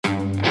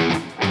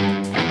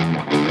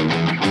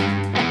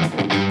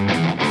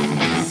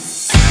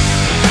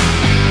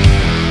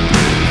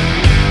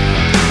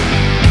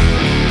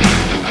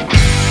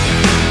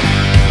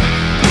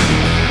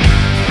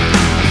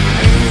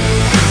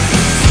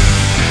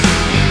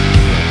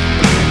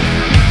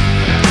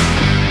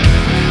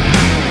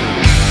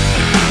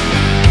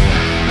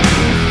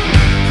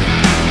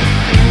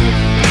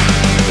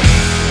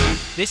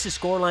This is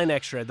Scoreline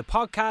Extra, the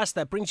podcast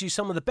that brings you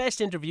some of the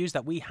best interviews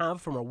that we have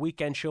from our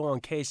weekend show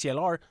on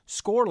KCLR,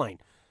 Scoreline.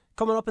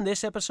 Coming up in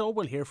this episode,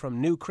 we'll hear from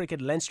new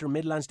Cricket Leinster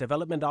Midlands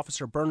Development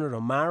Officer Bernard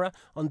O'Mara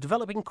on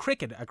developing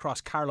cricket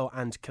across Carlow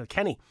and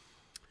Kilkenny.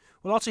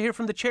 We'll also hear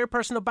from the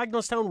chairperson of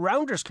Bagnallstown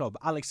Rounders Club,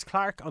 Alex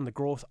Clark, on the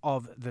growth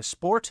of the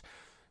sport.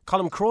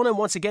 Colin Cronin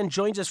once again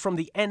joins us from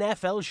the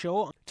NFL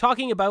show,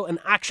 talking about an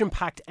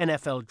action-packed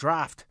NFL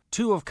draft.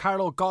 Two of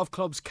Carlow Golf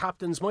Club's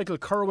captains, Michael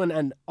Kerwin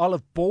and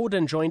Olive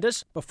Bowden, joined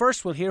us. But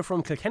first, we'll hear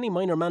from Kilkenny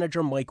minor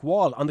manager Mike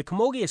Wall on the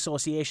Camogie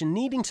Association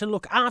needing to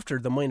look after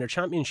the minor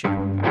championship.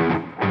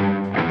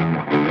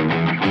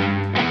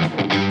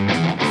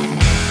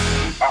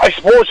 I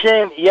suppose,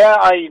 Shane,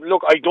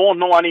 I don't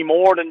know any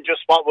more than just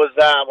what was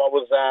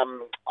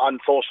on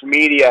social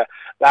media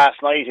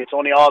last night. It's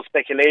only all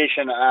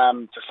speculation.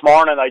 This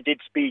morning I did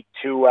speak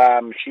to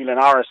Sheila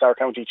Norris, our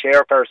county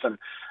chairperson,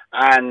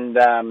 and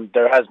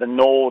there has been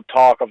no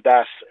talk of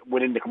that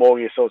within the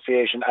Camogie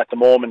Association at the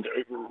moment,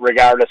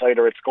 regardless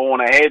either it's going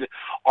ahead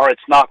or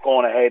it's not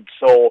going ahead.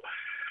 So,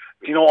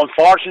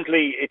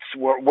 unfortunately,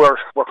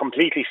 we're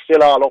completely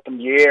still all up in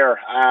the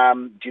air.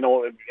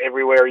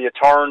 Everywhere you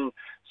turn,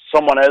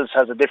 someone else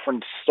has a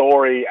different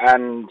story,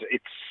 and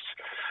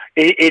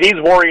it is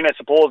worrying, I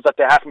suppose, that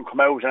they haven't come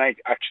out and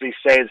actually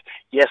said,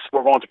 yes,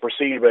 we're going to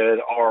proceed with it,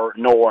 or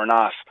no, we're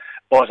not.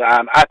 But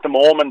at the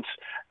moment,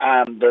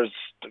 there's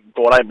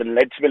what I've been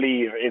led to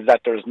believe is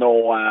that there's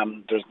no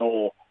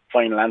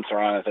final answer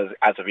on it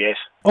as of yet.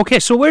 Okay,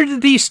 so where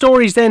did these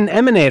stories then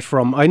emanate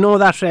from? I know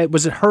that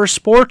was it Her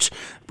Sport,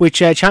 which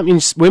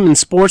champions women's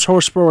sports,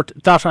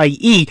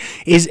 hersport.ie.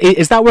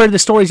 Is that where the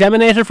stories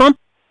emanated from?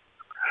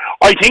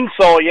 I think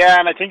so, yeah,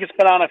 and I think it's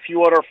been on a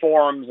few other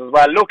forums as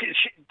well. Look,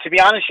 to be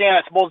honest, Shane,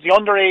 I suppose the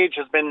underage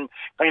has been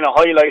kind of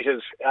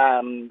highlighted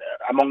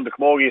among the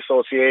Camogie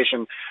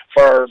Association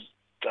for,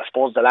 I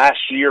suppose, the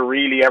last year,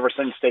 really, ever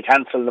since they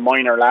cancelled the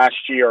minor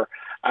last year.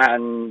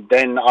 And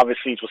then,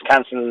 obviously, it was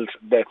cancelled,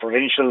 the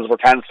provincials were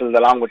cancelled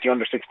along with the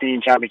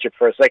under-16 championship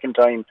for a second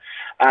time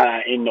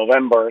in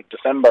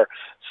December.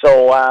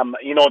 So,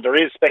 there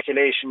is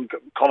speculation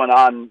coming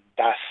on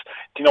that,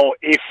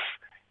 if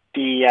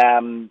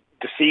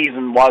the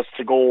season was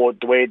to go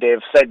the way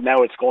they've said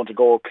now it's going to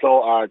go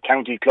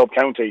county,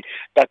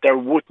 that there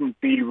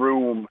wouldn't be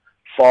room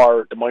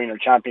for the minor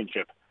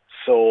championship.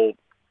 So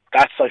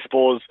that's, I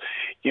suppose,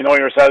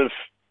 yourself,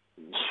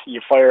 you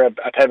fire a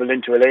pebble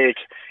into a lake,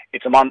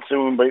 it's a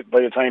monsoon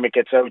by the time it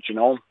gets out,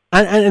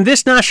 And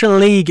this National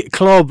League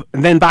club,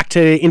 and then back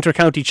to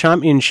Inter-County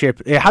Championship,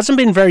 it hasn't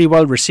been very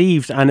well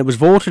received, and it was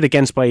voted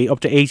against by up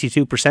to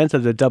 82%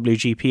 of the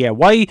WGPA.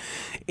 Why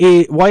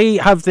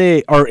have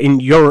they, or in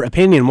your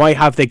opinion, why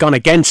have they gone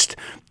against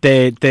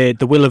the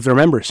will of their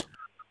members?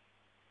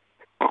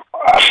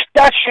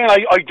 That, Shane,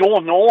 I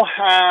don't know.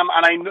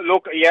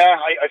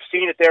 I've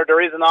seen it there. There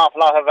is an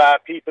awful lot of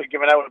people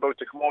giving out about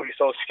the Camogie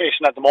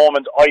Association at the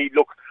moment. I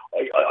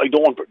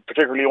don't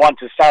particularly want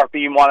to start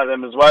being one of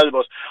them as well,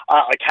 but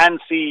I can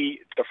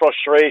see the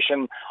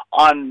frustration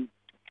on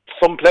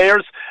some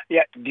players.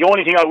 Yeah, the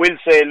only thing I will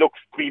say, look,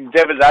 being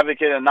devil's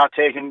advocate and not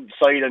taking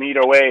side on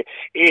either way,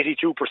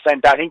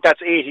 82%, I think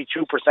that's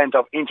 82%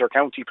 of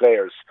inter-county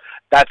players.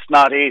 That's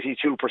not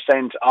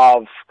 82%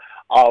 of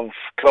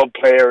club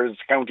players,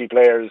 county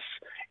players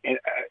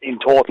in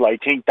total. I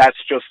think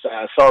that's just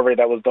a survey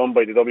that was done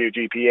by the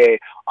WGPA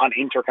on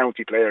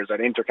inter-county players,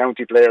 and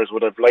inter-county players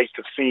would have liked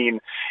to have seen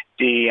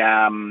the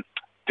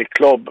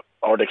club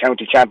or the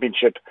county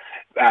championship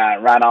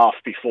ran off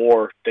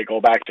before they go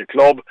back to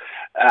club.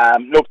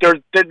 Look,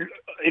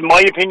 in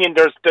my opinion,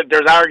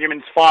 there's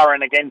arguments for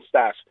and against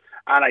that,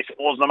 and I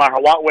suppose no matter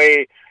what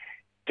way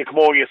the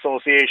Camogie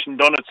Association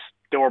done it,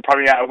 they were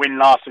probably at a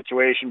win-loss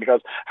situation,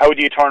 because how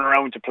do you turn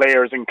around to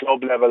players in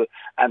club level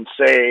and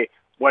say,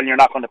 well, you're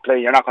not going to play,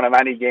 you're not going to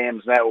have any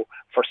games now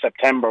for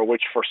September,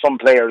 which for some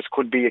players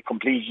could be a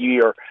complete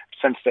year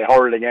since they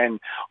hurled again.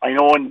 I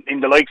know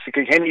in the likes of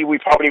Kilkenny, we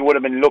probably would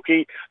have been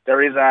lucky.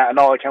 There is an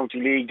all-county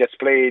league that's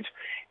played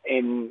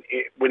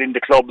within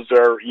the clubs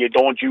where you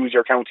don't use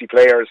your county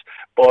players,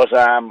 but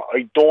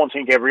I don't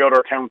think every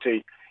other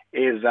county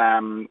is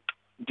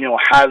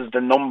has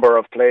the number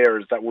of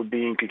players that would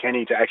be in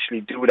Kilkenny to actually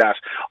do that.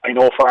 I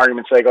know, for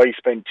argument's sake, I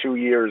spent 2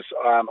 years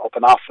up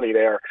in Offaly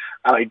there,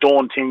 and I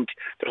don't think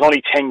there's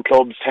only 10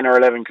 or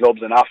 11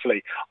 clubs in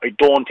Offaly. I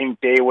don't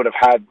think they would have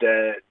had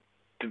the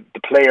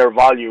player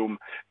volume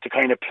to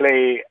kind of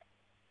play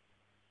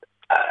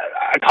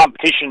a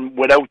competition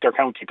without their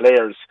county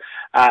players.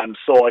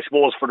 So I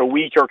suppose for the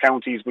weaker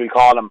counties, we'll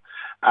call them,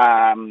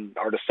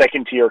 or the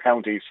second tier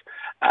counties,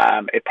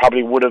 it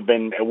probably would have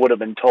been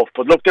tough.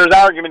 But look, there's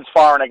arguments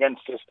for and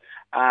against it.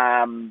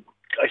 I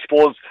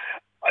suppose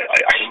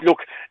look,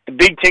 the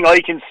big thing I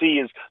can see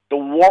is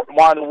one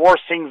of the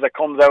worst things that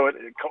comes out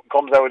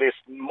of this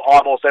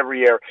almost every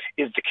year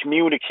is the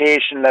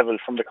communication level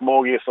from the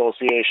Camogie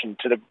Association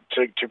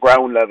to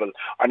ground level,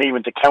 and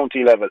even to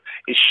county level,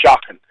 is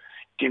shocking.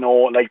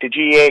 Like the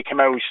GA came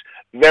out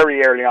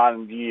very early on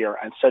in the year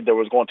and said there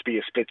was going to be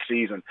a split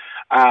season.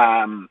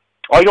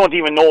 I don't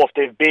even know if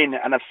they've been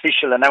an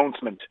official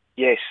announcement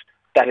yet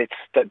that it's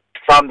that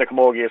from the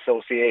Camogie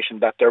Association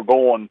that they're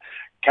going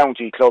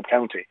club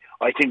county.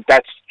 I think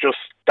that's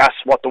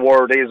what the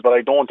word is, but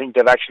I don't think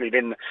they've actually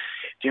been,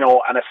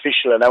 an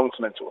official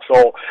announcement.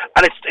 So,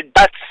 and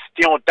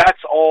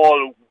that's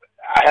all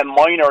at a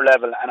minor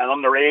level and an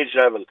underage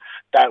level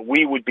that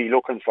we would be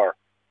looking for.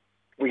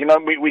 We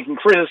can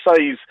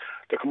criticise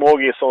the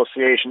Camogie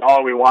Association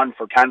all we want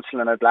for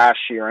cancelling it last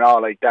year and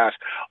all like that.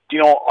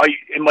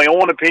 In my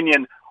own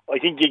opinion, I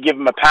think you give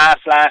them a pass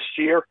last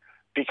year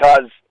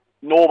because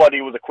nobody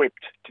was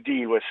equipped to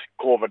deal with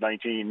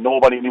COVID-19.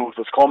 Nobody knew it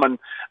was coming.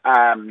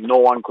 No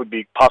one could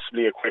be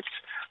possibly equipped.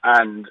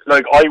 And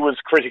I was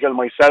critical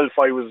myself.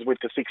 I was with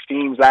the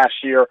 16s last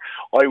year.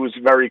 I was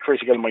very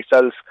critical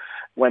myself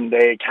when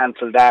they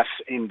cancelled that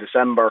in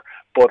December.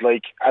 But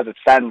as it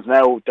stands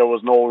now, there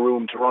was no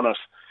room to run it.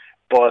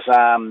 But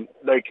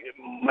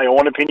my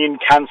own opinion,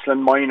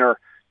 cancelling minor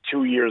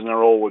 2 years in a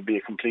row would be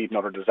a complete and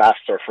utter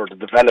disaster for the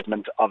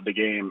development of the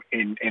game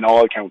in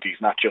all counties,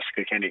 not just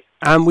Kilkenny.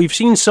 We've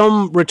seen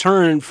some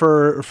return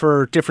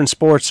for different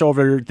sports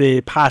over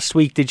the past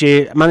week. Did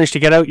you manage to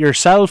get out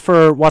yourself,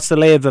 or what's the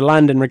lay of the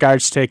land in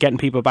regards to getting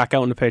people back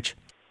out on the pitch?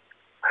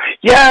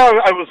 Yeah,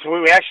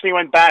 we actually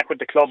went back with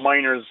the club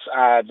minors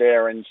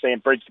there in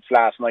St. Bridget's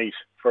last night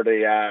for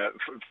the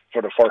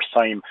first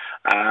time.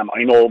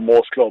 I know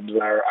most clubs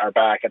are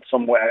back at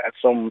some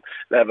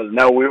level.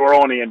 Now, we were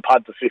only in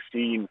pods of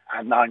 15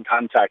 and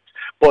non-contact,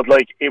 but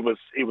it was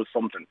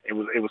something. It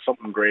was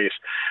something great.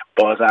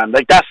 But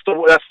that's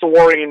the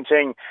worrying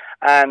thing,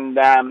 and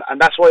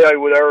that's why I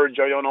would urge.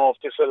 I don't know if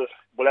this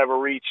will ever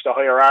reach the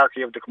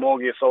hierarchy of the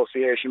Camogie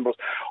Association, but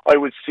I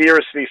would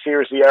seriously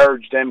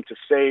urge them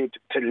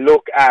to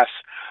look at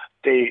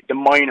the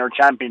minor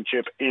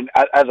championship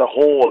as a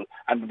whole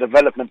and the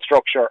development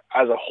structure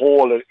as a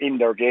whole in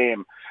their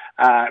game.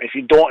 If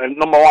you don't,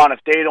 number one, if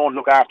they don't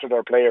look after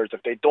their players,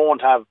 if they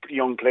don't have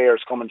young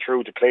players coming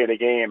through to play the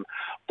game,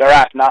 they're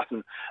at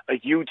nothing.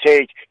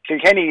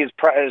 Kilkenny is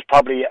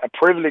probably a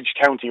privileged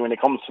county when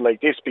it comes to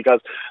this, because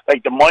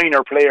the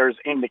minor players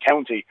in the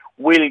county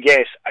will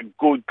get a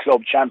good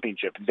club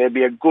championship. There'll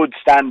be a good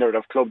standard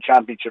of club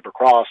championship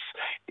across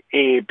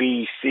A,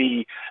 B,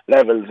 C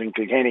levels in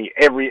Kilkenny.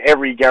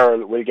 Every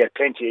girl will get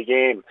plenty of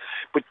games.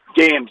 But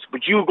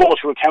you go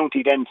to a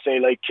county then, say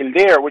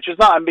Kildare, which is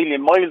not a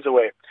million miles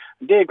away.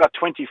 They've got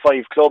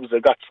 25 clubs.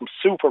 They've got some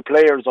super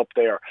players up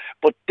there,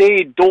 but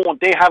they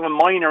have a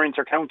minor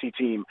inter-county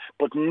team,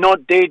 but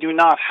they do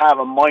not have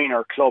a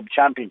minor club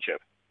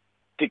championship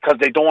because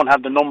they don't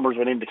have the numbers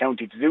within the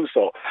county to do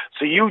so.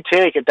 So you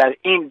take it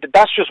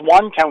that's just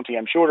one county.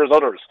 I'm sure there's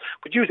others,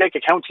 but you take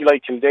a county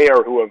like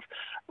Kildare, who have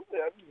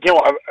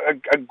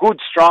a good,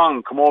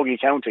 strong camogie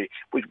county,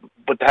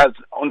 but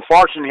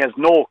unfortunately has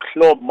no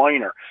club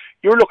minor.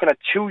 You're looking at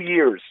 2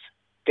 years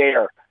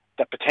there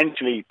that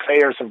potentially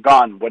players have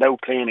gone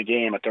without playing a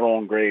game at their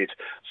own grade.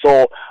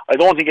 So I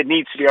don't think it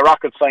needs to be a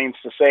rocket science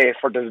to say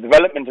for the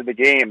development of the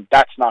game,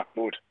 that's not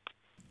good.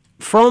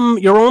 From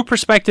your own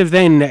perspective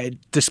then,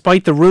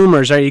 despite the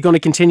rumours, are you going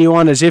to continue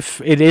on as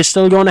if it is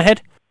still going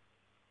ahead?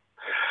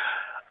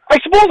 I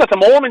suppose at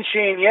the moment,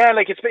 Shane, yeah,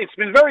 it's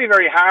been very,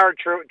 very hard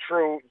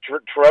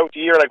throughout the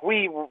year.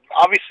 We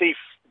obviously,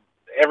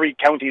 every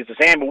county is the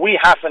same, but we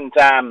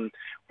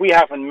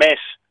haven't met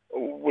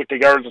with the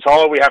girls at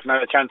all. We haven't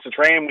had a chance to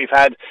train. We've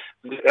had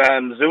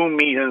Zoom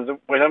meetings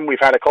with them. We've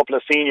had a couple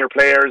of senior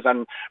players,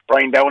 and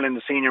Brian Dowling,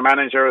 the senior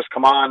manager, has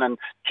come on and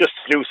just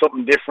to do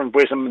something different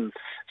with them and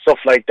stuff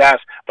like that.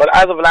 But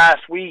as of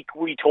last week,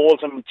 we told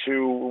them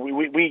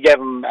we gave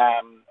them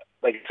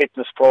a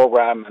fitness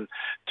program and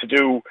to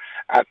do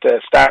at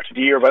the start of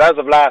the year. But as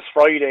of last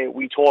Friday,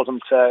 we told them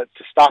to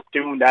stop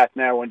doing that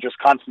now and just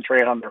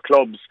concentrate on their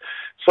clubs.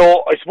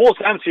 So I suppose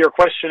to answer your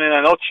question in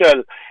a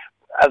nutshell,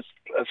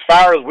 as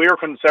far as we're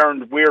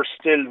concerned, we're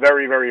still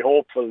very, very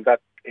hopeful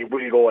that it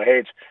will go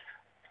ahead.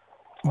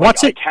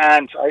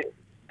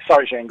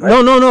 Sorry, Shane.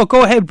 No,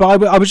 go ahead,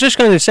 Bob. I was just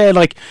going to say,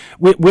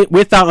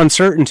 with that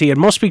uncertainty, it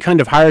must be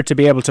kind of hard to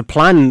be able to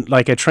plan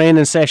a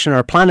training session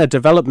or plan a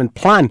development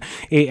plan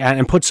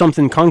and put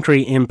something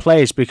concrete in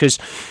place, because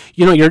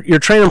you're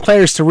training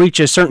players to reach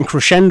a certain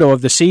crescendo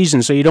of the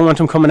season, so you don't want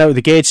them coming out of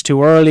the gates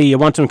too early. You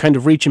want them kind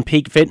of reaching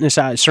peak fitness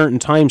at a certain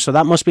time, so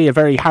that must be a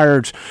very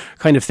hard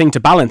kind of thing to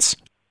balance.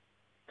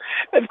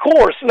 Of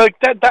course, that,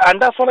 and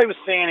that's what I was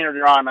saying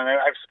earlier on. And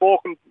I've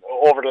spoken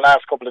over the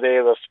last couple of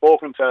days. I've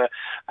spoken to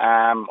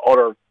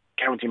other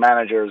county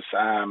managers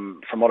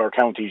from other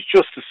counties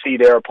just to see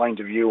their point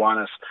of view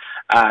on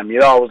it.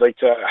 You'd always like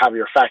to have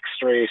your facts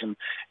straight, and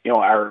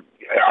are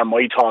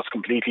my thoughts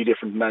completely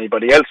different than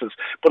anybody else's?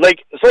 But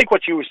it's like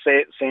what you were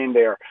saying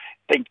there.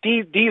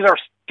 These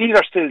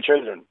are still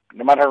children.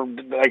 No matter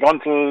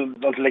until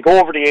they go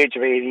over the age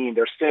of 18,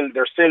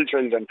 they're still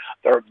children.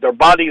 Their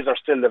bodies are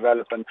still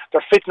developing.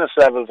 Their fitness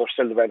levels are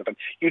still developing.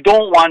 You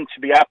don't want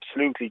to be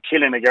absolutely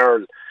killing a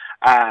girl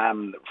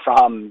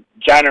from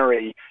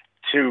January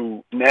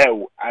to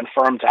now, and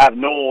for them to have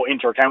no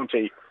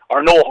inter-county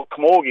or no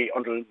camogie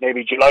until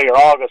maybe July or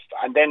August,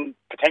 and then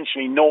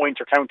potentially no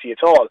inter-county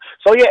at all.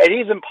 So yeah, it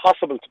is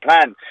impossible to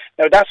plan.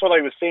 Now that's what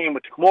I was saying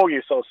with the Camogie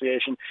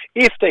Association.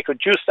 If they could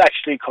just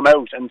actually come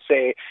out and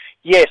say,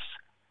 yes,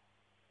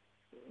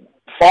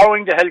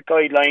 following the health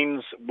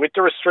guidelines, with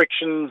the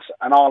restrictions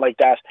and all like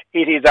that,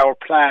 it is our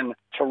plan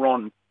to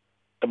run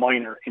the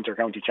minor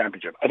inter-county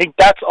championship. I think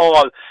that's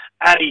all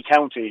any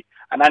county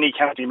and any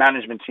county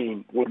management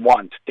team would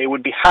want. They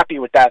would be happy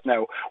with that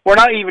now. We're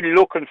not even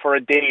looking for a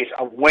date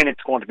of when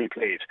it's going to be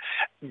played.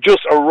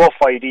 Just a rough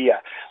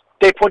idea.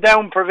 They put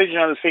down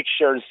provisional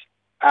fixtures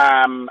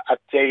at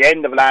the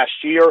end of last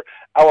year.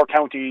 Our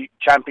county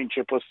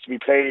championship was to be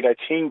played, I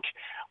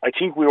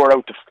think we were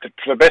out, to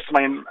the best of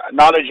my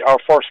knowledge, our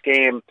first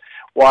game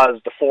was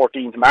the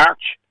 14th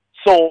March.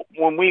 So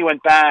when we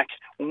went back,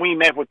 when we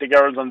met with the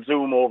girls on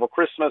Zoom over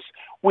Christmas,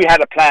 we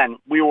had a plan.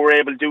 We were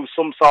able to do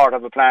some sort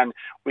of a plan.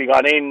 We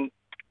got in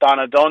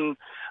Donna Dunn.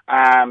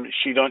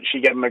 She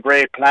gave them a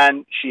great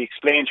plan. She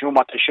explained to them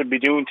what they should be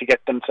doing to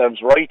get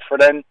themselves right for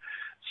them.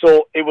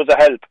 So it was a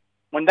help.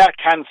 When that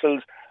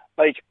cancelled,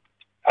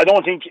 I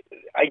don't think,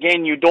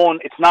 again,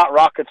 it's not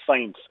rocket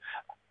science.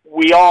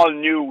 We all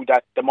knew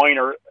that the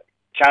minor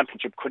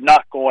championship could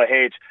not go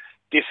ahead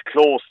this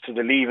close to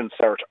the leaving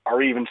cert,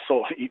 or even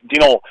so,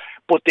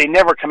 but they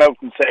never come out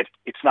and said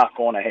it's not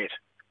going ahead.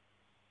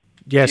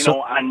 Yes,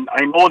 and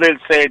I know they'll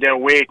say they're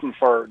waiting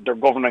for their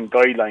government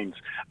guidelines,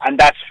 and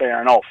that's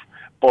fair enough.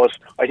 But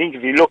I think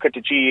if you look at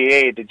the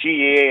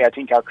GAA, I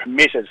think are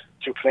committed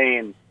to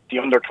playing the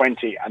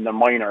under-20 and the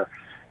minor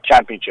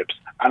championships.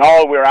 And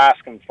all we're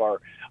asking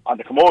for on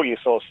the Camogie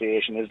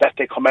Association is that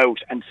they come out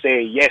and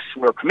say, yes,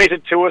 we're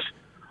committed to it,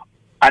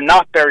 and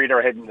not bury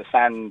their head in the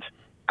sand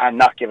and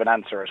not give an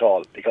answer at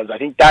all. Because I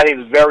think that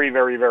is very,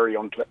 very, very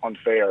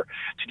unfair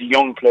to the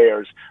young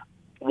players,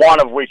 one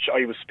of which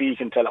I was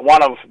speaking to,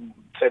 one of,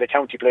 say, the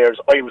county players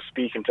I was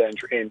speaking to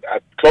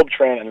at club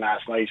training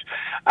last night,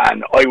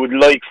 and I would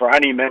like for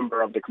any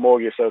member of the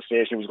Camogie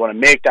Association who was going to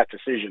make that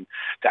decision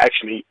to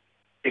actually,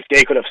 if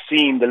they could have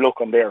seen the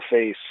look on their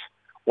face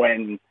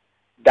when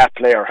that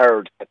player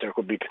heard that there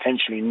could be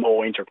potentially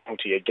no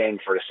inter-county again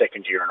for the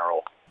second year in a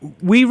row.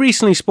 We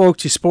recently spoke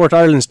to Sport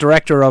Ireland's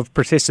Director of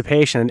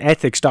Participation and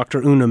Ethics, Dr.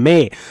 Una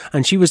May,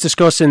 and she was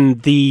discussing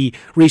the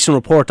recent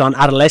report on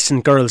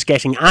adolescent girls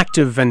getting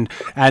active and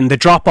the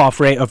drop-off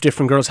rate of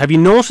different girls. Have you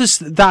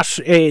noticed that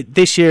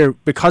this year,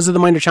 because of the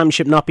minor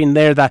championship not being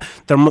there, that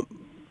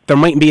there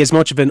mightn't be as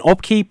much of an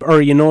upkeep, or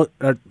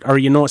are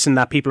you noticing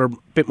that people are a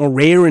bit more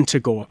raring to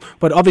go?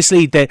 But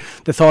obviously the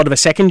thought of a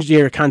second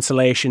year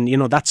cancellation,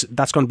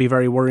 that's going to be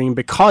very worrying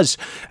because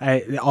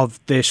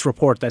of this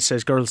report that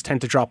says girls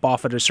tend to drop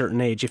off at a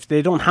certain age. If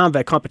they don't have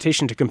a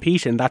competition to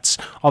compete in, that's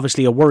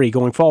obviously a worry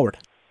going forward.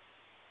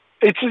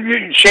 It's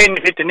Shane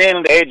hit the nail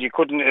on the head. You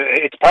couldn't.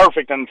 It's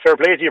perfect, and fair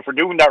play to you for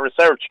doing that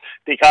research,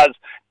 because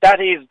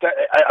that is.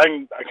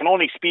 I can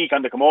only speak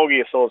on the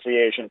Camogie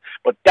Association,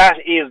 but that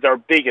is their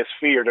biggest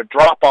fear. The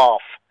drop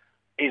off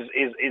is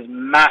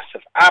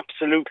massive,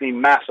 absolutely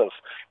massive,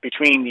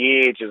 between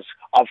the ages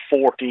of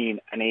 14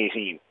 and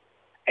 18.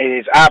 It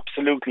is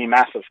absolutely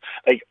massive.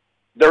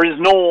 There is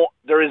no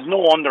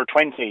under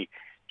 20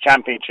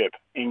 championship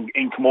in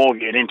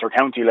Camogie at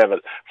inter-county level.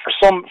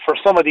 For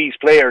some of these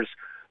players,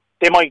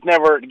 they might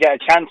never get a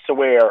chance to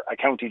wear a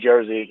county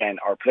jersey again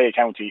or play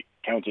county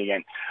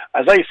again.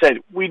 As I said,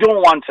 we don't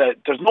want to.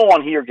 There's no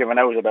one here giving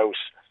out about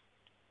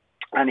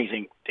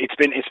anything. It's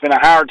been a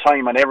hard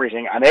time on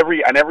everything, and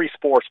every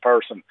sports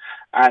person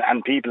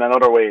and people in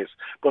other ways.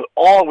 But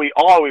all we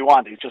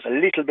want is just a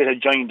little bit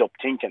of joined up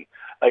thinking.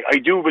 I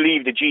do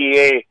believe the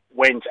GAA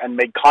went and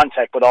made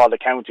contact with all the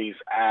counties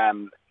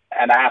and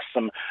asked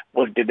them,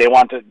 well, did they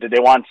want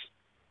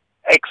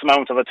X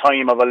amount of a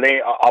time of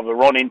a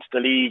run into the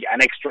league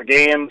and extra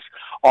games,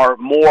 or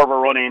more of a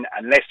run in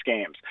and less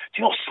games?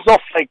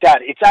 Stuff like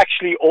that. It's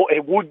actually,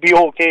 it would be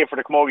okay for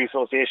the Camogie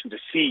Association to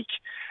seek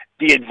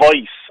the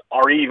advice,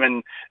 or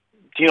even,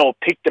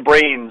 pick the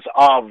brains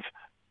of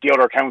the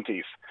other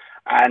counties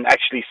and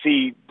actually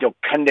see,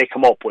 can they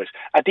come up with.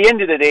 At the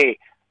end of the day,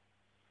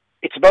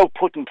 it's about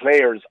putting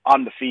players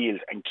on the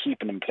field and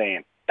keeping them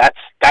playing.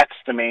 That's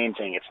the main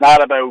thing. It's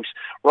not about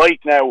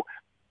right now.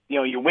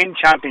 You win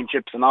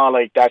championships and all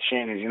like that,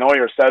 Shane, as you know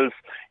yourself.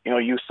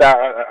 You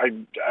start.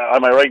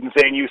 Am I right in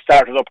saying you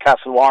started up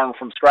Castlewarren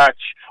from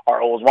scratch, or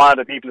was one of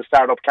the people who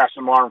started up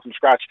Castlewarren from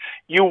scratch?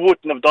 You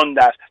wouldn't have done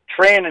that.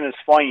 Training is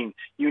fine.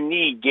 You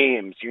need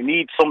games. You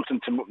need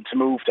something to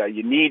move to.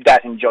 You need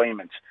that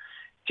enjoyment,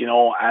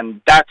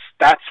 and that's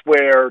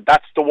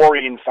the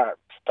worrying fact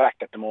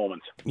at the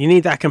moment. You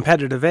need that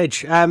competitive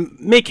edge.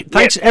 Mick,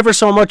 thanks ever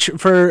so much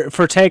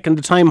for taking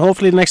the time.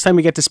 Hopefully the next time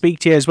we get to speak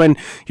to you is when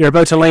you're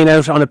about to line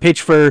out on a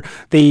pitch for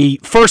the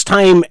first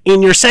time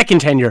in your second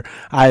tenure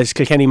as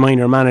Kilkenny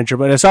minor manager.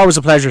 But it's always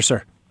a pleasure,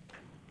 sir.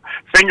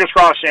 Fingers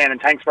crossed, Shane, and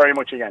thanks very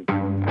much again.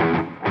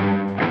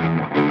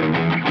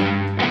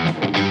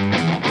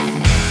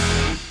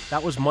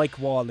 That was Mike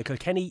Wall, the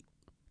Kilkenny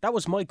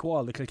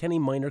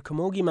minor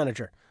camogie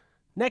manager.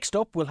 Next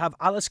up, we'll have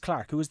Alice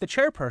Clark, who is the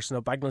chairperson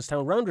of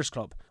Bagenalstown Rounders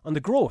Club, on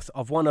the growth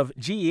of one of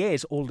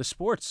GAA's oldest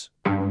sports.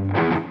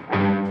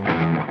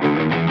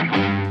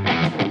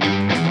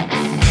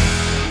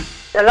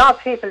 A lot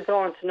of people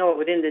don't know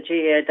within the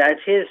GAA that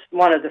it is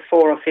one of the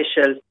 4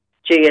 official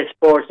GAA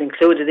sports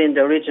included in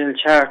the original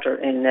charter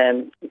in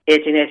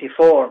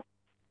 1884.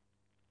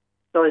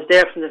 So it's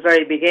there from the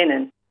very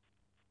beginning.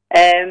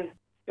 It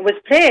was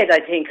played,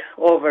 I think,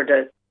 over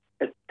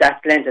that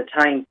length of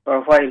time for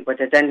a while, but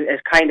then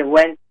it kind of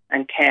went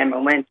and came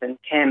and went and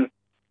came.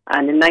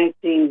 And in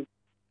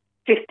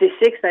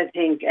 1956, I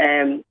think,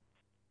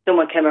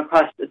 someone came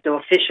across the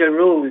official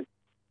rules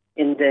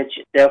in the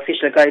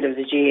official guide of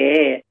the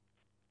GAA.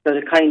 So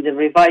they kind of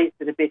revised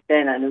it a bit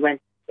then, and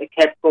it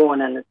kept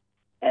going, and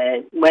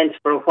it went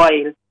for a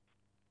while,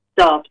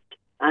 stopped,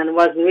 and it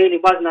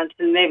wasn't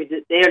until maybe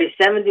the early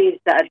 70s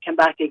that it came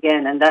back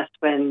again, and that's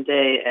when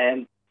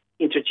they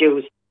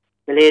introduced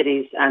the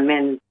ladies and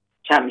men's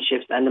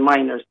championships and the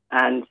minors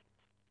and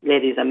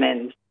ladies and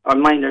men's, or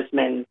minors,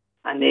 men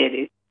and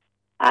ladies.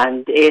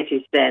 And the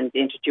 80s then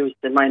they introduced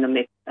the minor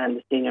mix and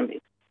the senior mix.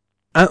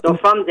 So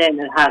from then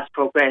it has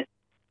progressed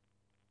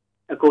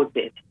a good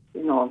bit,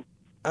 you know.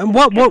 And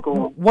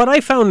what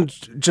I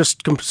found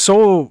just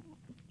so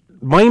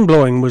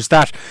mind-blowing was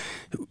that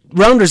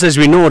Rounders, as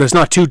we know it, is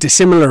not too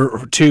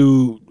dissimilar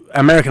to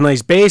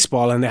Americanized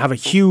baseball, and they have a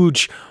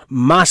huge,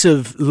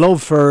 massive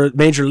love for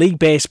Major League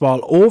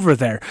Baseball over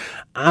there.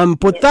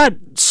 But that,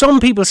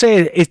 some people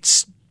say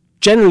it's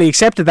generally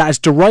accepted that it's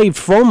derived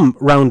from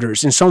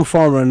Rounders in some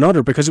form or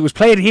another, because it was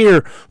played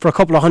here for a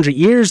couple of 100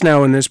 years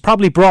now and is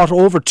probably brought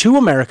over to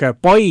America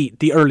by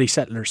the early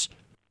settlers.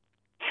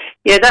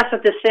 Yeah, that's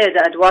what they said,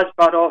 that it was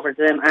brought over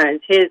to them, and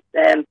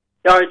the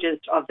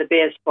origins of the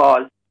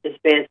baseball is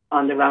based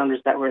on the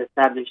Rounders that were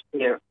established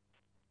here.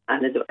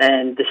 And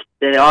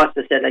they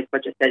also said, like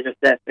what you said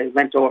yourself, it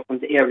went over from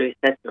the early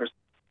settlers.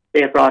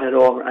 They brought it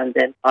over, and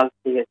then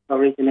obviously it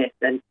originated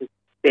into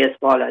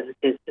baseball as it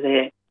is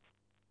today.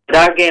 But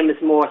our game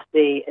is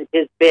mostly, it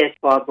is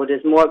baseball, but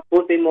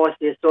would be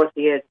mostly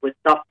associated with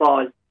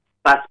softball,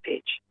 fast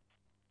pitch,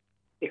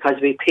 because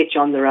we pitch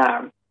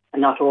underarm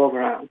and not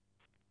overarm.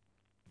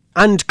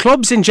 And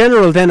clubs in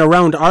general then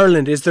around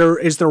Ireland, is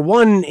there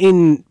one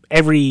in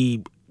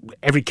every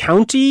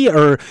county,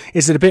 or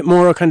is it a bit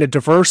more kind of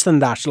diverse than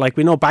that? Like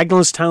we know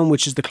Bagenalstown,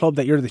 which is the club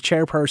that you're the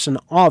chairperson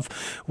of,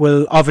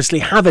 will obviously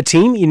have a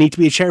team. You need to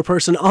be a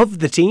chairperson of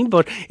the team,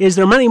 but is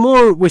there many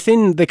more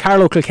within the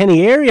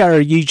Carlow-Kilkenny area, or are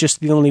you just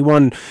the only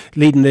one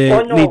leading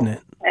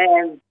it?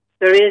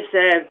 There is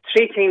 3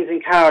 teams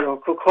in Carlow.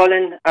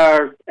 Cuchulainn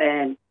are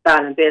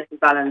Ballin, based in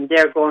Ballin, and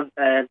they're going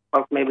for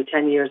maybe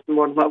 10 years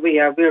more than what we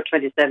are. We're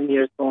 27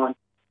 years going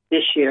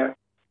this year.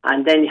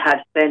 And then you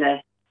had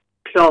Fenna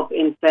Club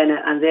in Fenna,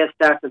 and they've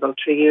started about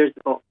 3 years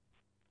ago.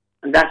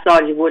 And that's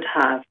all you would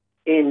have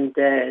in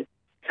the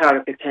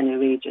Carlow-Kilkenny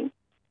region.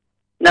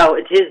 Now,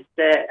 it is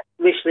the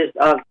wish list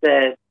of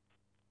the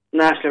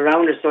National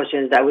Rounders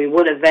Association that we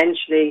would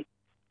eventually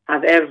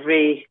have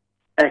every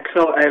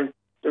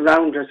the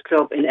Rounders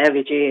Club in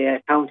every GAA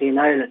county in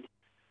Ireland,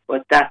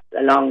 but that's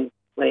a long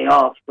way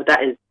off. But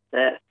that is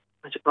a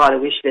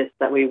wish list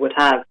that we would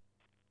have.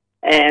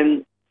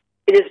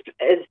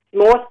 It's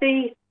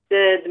mostly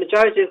the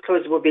majority of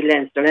clubs would be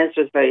Leinster.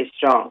 Leinster is very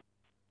strong,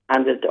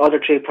 and the other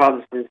 3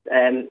 provinces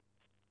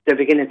they're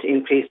beginning to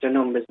increase their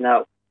numbers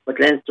now. But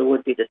Leinster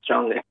would be the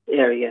strongest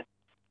area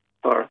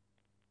for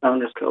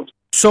Rounders clubs.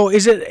 So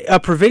is it a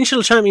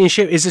provincial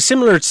championship? Is it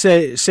similar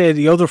to, say,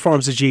 the other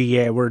forms of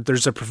GAA, where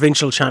there's a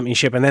provincial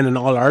championship and then an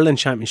All-Ireland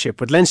championship,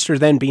 with Leinster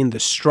then being the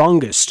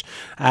strongest?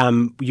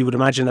 You would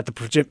imagine that the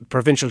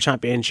provincial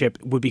championship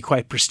would be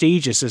quite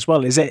prestigious as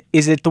well. Is it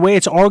the way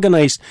it's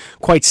organised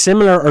quite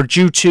similar, or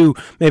due to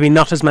maybe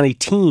not as many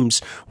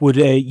teams, would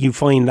you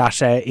find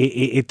that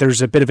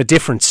there's a bit of a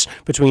difference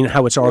between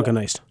how it's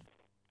organised?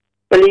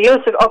 Well, it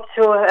used to up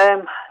to,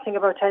 I think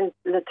about 10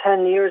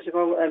 years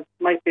ago, it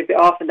might be a bit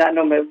off in that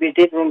number. We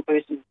did run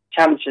for some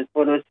championships,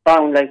 but it was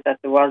found like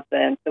that there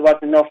wasn't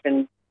enough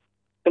in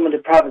some of the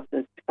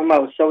provinces to come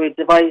out. So we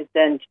devised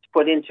then to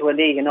put into a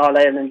league, an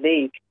All-Ireland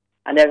League,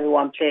 and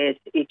everyone played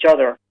each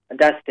other at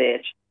that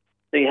stage.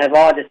 So you have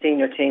all the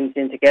senior teams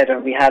in together.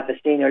 We have the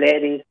senior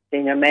ladies,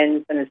 senior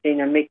men's, and the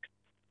senior mixed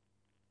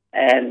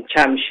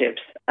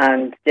championships,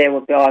 and they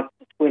would be all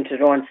go into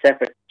their own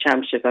separate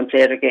championship and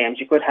play their games.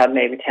 You could have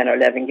maybe 10 or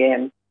 11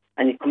 games,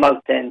 and you come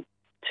out then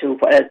to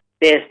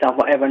based on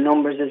whatever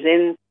numbers is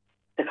in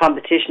the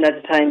competition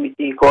at the time.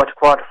 You go to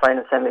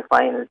quarterfinals,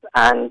 semi-finals,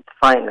 and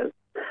finals.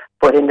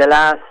 But in the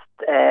last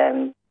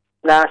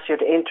year,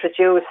 they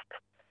introduced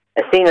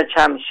a senior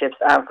championships,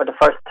 and for the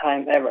first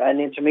time ever, an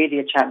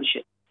intermediate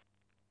championship.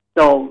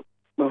 So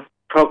we're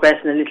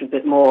progressing a little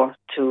bit more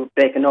to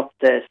breaking up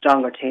the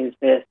stronger teams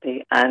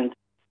basically, and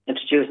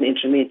introducing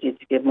intermediate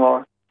to give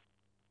more.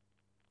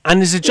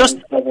 And is it just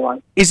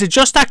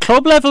at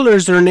club level, or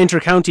is there an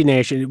inter-county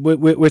nation?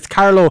 With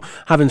Carlow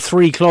having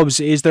 3 clubs,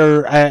 is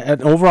there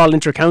an overall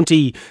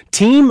inter-county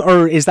team,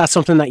 or is that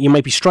something that you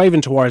might be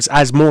striving towards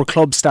as more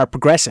clubs start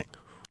progressing?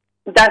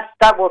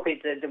 That would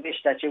be the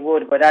wish that you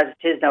would, but as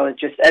it is now, it's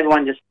just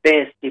everyone just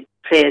basically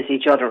plays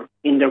each other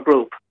in their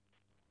group.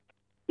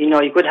 You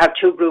know, you could have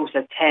 2 groups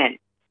of 10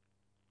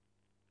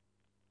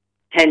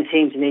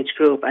 teams in each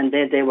group, and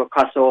then they will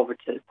cross over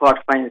to the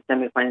quarterfinals,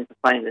 semi-finals, and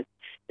finals.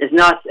 It's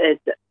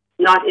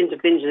not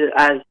individual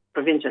as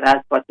provincial as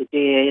what the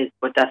GAA is,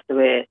 but that's the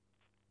way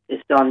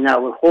it's done now.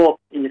 We hope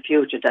in the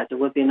future that there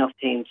will be enough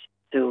teams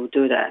to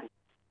do that.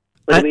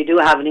 But we do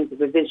have an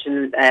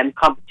interprovincial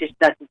competition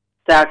at the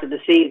start of the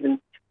season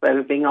where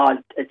we bring all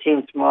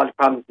teams from all the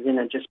provinces in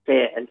and just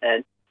play.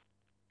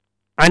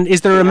 And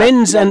is there a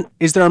men's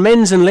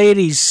and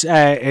ladies?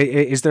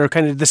 Is there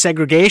kind of the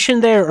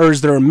segregation there, or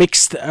is there a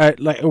mixed?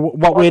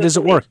 What way does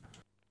it work?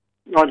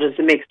 No, there's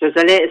a mix. There's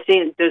a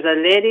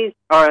ladies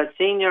or a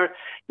senior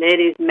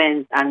ladies,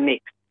 men's, and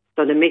mixed.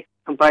 So the mix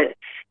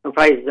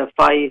comprises of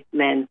 5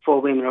 men,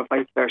 4 women, or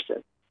vice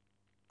versa.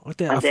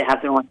 And they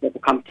have their own type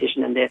of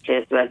competition and they play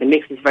as well. The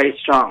mix is very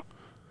strong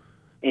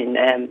in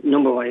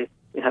number-wise.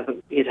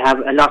 You'd have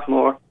a lot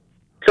more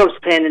clubs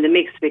playing in the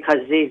mix because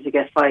it's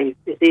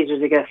easier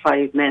to get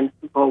 5 men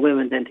and 4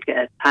 women than to get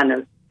a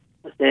panel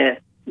of, say,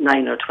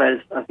 9 or 12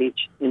 of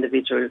each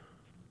individual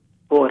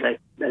board, like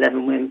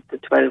 11 women to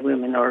 12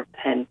 women or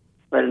 10,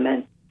 12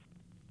 men.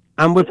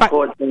 And with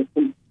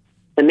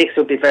the mix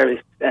would be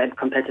very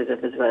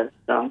competitive as well.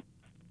 So.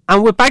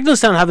 And with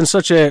Bagenalstown having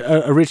such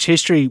a rich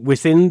history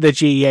within the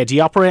GAA, do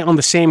you operate on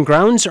the same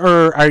grounds,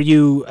 or are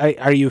you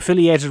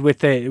affiliated with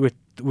the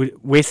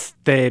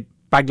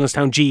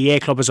Bagenalstown GAA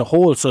club as a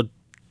whole? So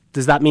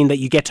does that mean that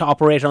you get to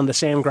operate on the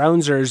same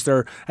grounds, or is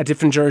there a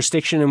different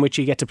jurisdiction in which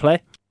you get to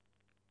play?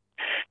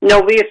 No,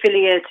 we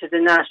affiliate to the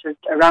national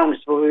rounds,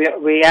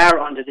 but we are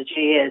under the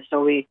GAA.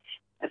 So we,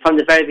 from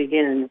the very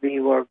beginning, we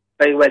were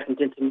very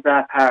welcomed into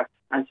McGrath Park.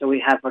 And so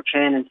we have our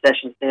training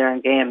sessions there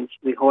and games.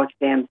 We host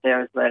games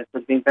there as well. So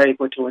it's been very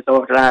good to us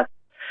over the last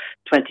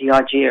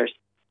 20-odd years.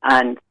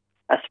 And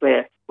I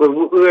swear,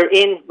 we're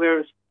in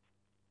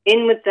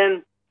with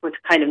them, but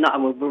kind of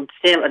not. We're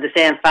the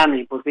same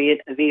family, but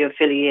we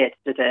affiliate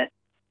to the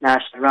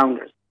National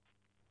Rounders.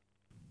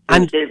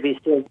 And we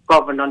still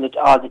governed under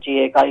all the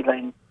GAA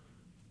guidelines.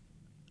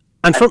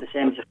 And the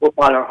same as a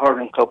football or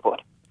hurling club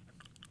would.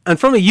 And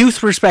from a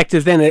youth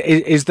perspective then,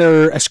 is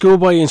there a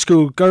schoolboy and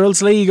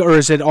schoolgirls league, or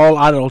is it all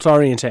adult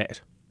orientated?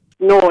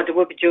 No, there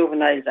would be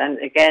juveniles, and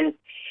again,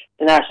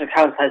 the National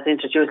Council has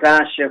introduced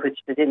last year, which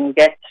they didn't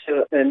get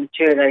to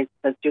materialise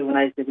because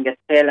juveniles didn't get to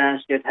play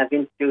last year, have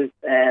introduced,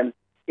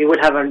 we would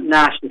have a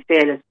national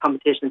fairness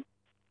competition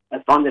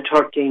on the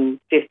 13,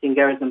 15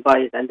 girls and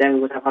boys, and then we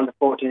would have on the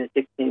 14 and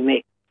 16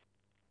 mix.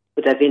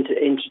 But they've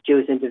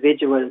introduced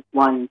individual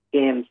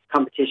games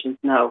competitions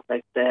now,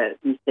 like the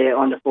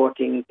under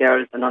 14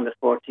 girls and under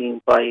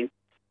 14 boys.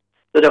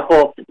 So the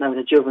hope that now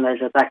the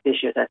juveniles are back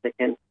this year that they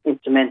can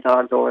implement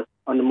all those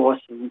on the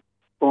most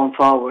going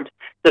forward.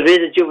 So there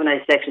is a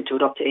juvenile section to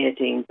it up to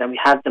 18s, and we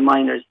have the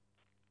minors.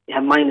 We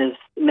have minors,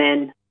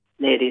 men,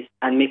 ladies,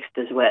 and mixed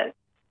as well.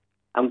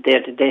 And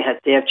they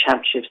have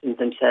championships in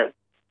themselves.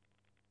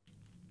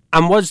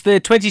 And was the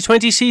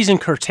 2020 season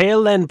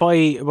curtailed then by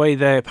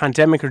the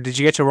pandemic, or did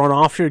you get to run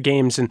off your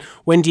games? And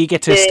when do you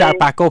get to start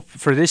back up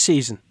for this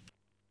season?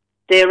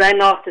 They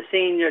ran off the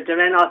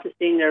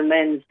senior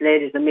men's,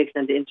 ladies, and mixed,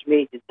 and the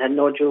intermediates. Had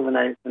no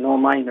juveniles and no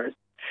minors.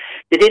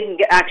 They didn't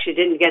get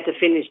to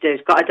finish. They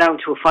got it down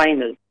to a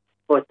final,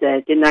 but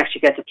didn't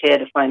actually get to play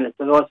the finals.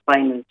 So those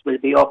finals will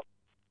be up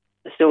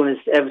as soon as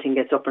everything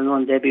gets up and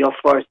running. They'll be up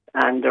first,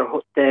 and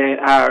they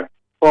are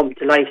home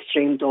to live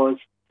stream those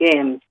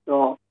games.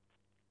 So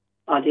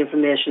all the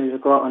information will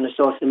go out on the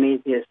social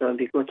media, so it'd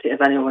be good if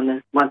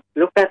anyone wants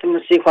to look at them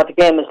and see what the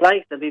game is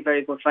like. There'll be a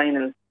very good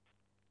final.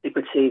 You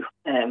could see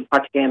what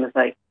the game is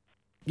like.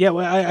 Yeah,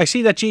 well, I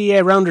see that GAA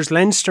Rounders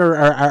Leinster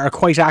are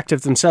quite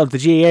active themselves. The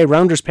GAA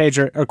Rounders page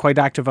are quite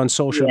active on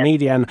social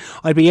media, and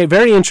I'd be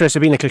very interested,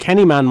 being a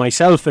Kilkenny man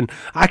myself, and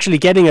actually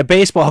getting a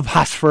baseball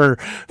bat for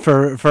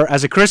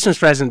as a Christmas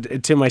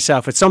present to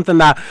myself. It's something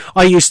that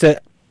I used to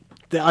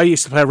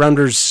play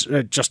rounders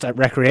just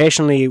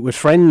recreationally with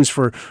friends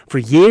for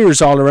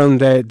years all around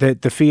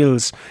the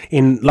fields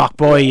in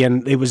Lochboy,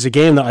 and it was a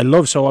game that I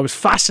loved. So I was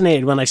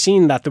fascinated when I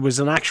seen that there was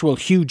an actual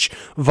huge,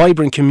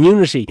 vibrant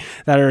community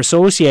that are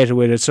associated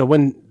with it. So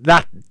when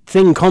that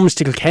thing comes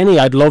to Kilkenny,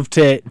 I'd love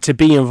to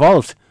be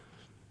involved.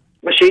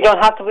 Well, sure, you don't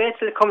have to wait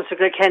till it comes to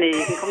Kilkenny.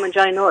 You can come and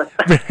join us.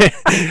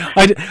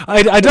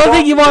 I don't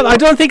think you want. I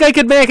don't think I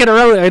could make it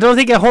around. I don't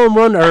think a home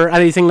run or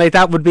anything like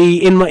that would be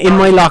in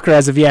my locker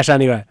as of yet.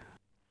 Anyway.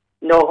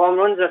 No, home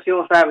runs are few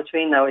and far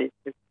between now.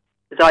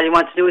 It's all you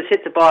want to do is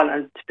hit the ball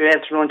and to be able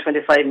to run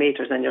 25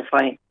 metres, and you're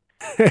fine.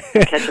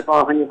 Catch the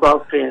ball when you go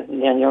out for it,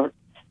 and then you're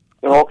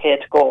okay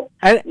to go.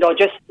 No,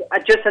 just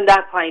on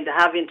that point,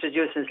 I have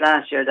introduced since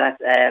last year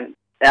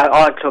that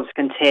all clubs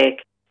can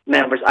take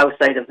members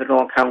outside of their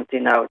own county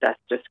now. That's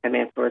just come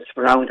in for us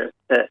for rounders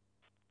to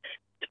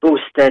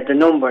boost the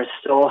numbers.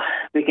 So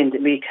we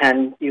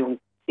can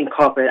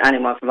incorporate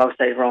anyone from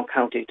outside of our own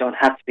county. You don't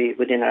have to be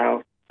within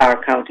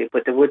our county,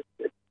 but they would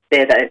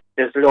say that if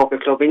there's a local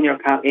club in your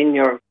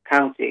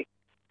county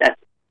that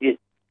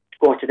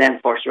go to them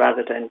first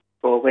rather than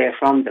go away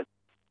from them.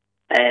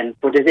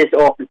 But it is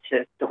open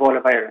to the whole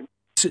of Ireland.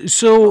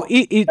 So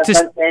you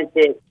can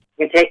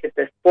take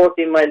the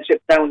 14-mile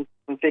trip down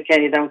from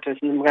Kilkenny down to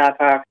McGrath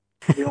Park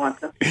if you want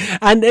to.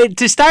 And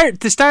to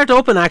start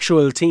up an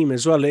actual team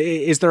as well,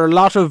 is there a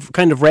lot of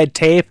kind of red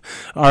tape,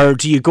 or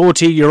do you go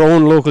to your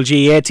own local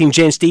GAA team?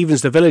 Jane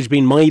Stevens, the Village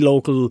being my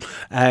local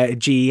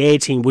GAA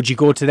team, would you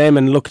go to them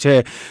and look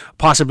to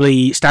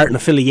possibly start an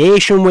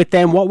affiliation with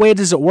them? What way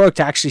does it work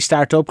to actually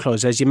start up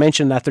clubs? As you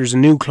mentioned that there's a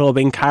new club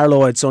in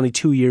Carlow, it's only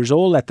 2 years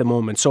old at the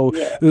moment. So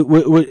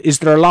is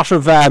there a lot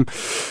of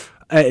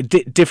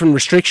different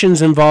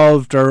restrictions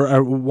involved,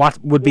 or what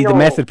would be the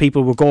method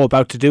people would go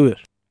about to do it?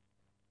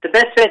 The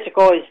best way to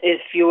go is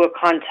if you will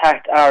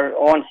contact our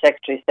own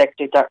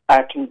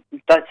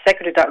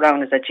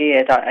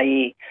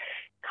secretary.rounders@ga.ie.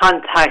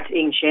 Contact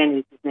Ian Shane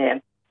is his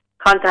name.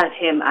 Contact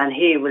him and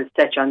he will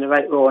set you on the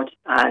right road,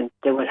 and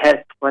they will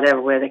help whatever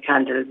way they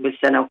can. They will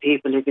send out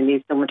people if you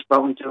need someone to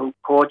go and do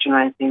coaching or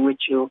anything with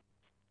you,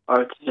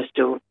 or to just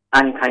do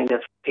any kind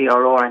of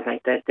PRO or anything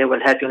like that. They will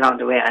help you along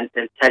the way and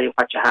they'll tell you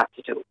what you have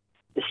to do.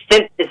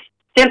 It's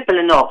simple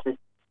enough. It's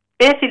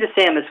basically the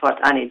same as what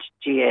any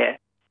GAA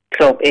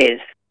club is.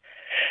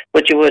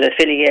 But you would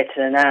affiliate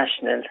to the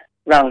national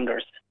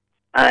rounders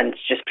and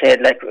just play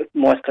like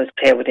most clubs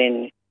play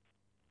within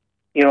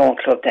your own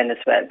club then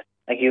as well.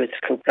 Like youth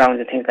club grounds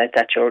and things like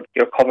that. You're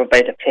covered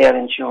by the player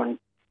insurance.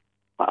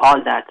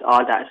 All that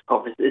is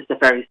covered. It's the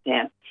very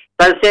same.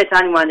 But I'll say to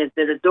anyone, if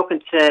they're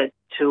looking to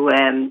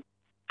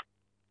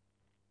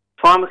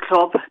form a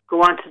club,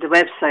 go onto the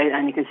website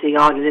and you can see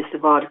all the list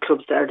of all the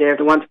clubs that are there.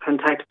 They want to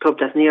contact a club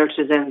that's near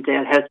to them.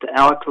 They'll help.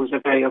 Our clubs are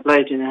very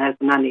obliging and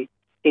helping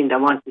anything that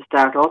wants to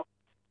start up.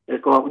 We'll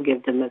go out and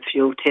give them a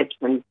few tips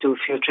and do a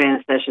few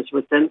training sessions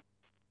with them,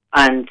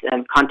 and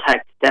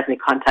definitely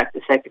contact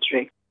the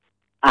secretary,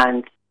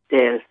 and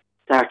they'll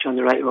start you on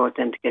the right road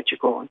then to get you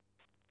going.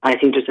 I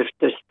think there's a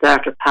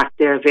starter pack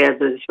there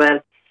available as well.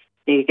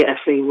 You get a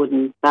free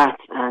wooden bat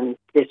and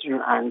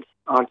glitter and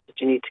all that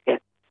you need to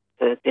get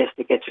to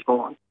basically get you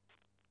going.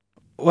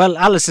 Well,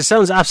 Alice, it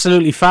sounds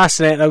absolutely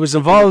fascinating. I was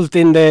involved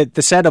in the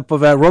setup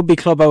of a rugby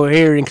club out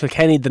here in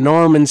Kilkenny, the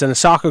Normans, and a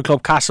soccer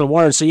club, Castle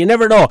Warren. So you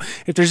never know.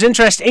 If there's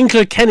interest in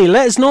Kilkenny,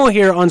 let us know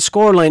here on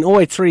Scoreline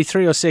 083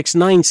 306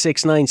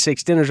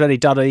 9696,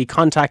 dinnersready.ie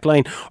contact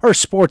line, or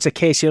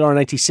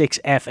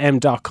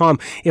sports@kclr96fm.com.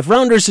 If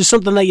Rounders is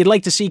something that you'd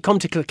like to see come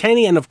to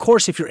Kilkenny, and of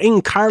course if you're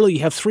in Carlow,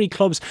 you have 3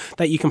 clubs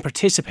that you can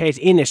participate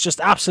in. It's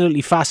just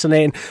absolutely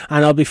fascinating,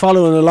 and I'll be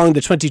following along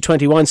the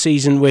 2021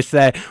 season with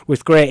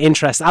great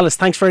interest. Alice,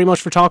 thanks very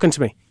much for talking to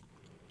me.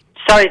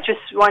 Sorry,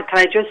 forgot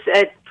to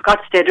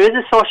say, there is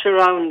a social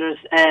rounders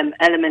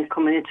element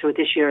coming into it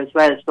this year as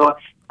well. So,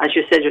 as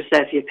you said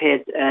yourself, you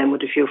paid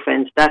with a few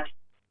friends. That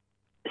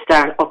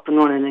start up and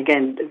running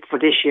again for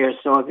this year.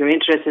 So, if you're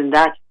interested in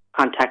that,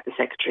 contact the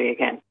secretary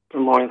again for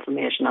more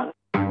information on it.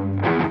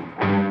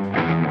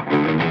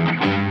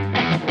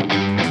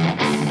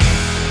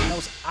 That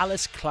was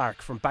Alice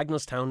Clark from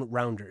Bagnallstown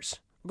Rounders.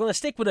 We're going to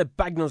stick with a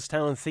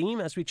Bagnallstown theme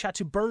as we chat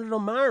to Bernard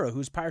O'Mara,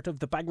 who's part of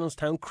the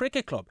Bagnallstown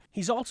Cricket Club.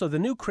 He's also the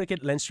new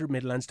Cricket Leinster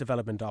Midlands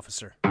Development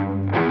Officer.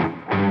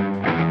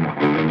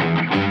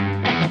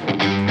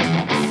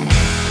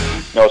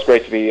 No, it's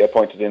great to be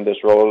appointed in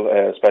this role,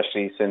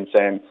 especially since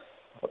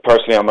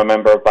personally I'm a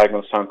member of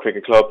Bagnallstown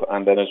Cricket Club,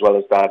 and then as well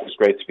as that, it's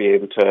great to be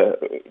able to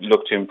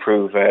look to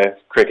improve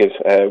cricket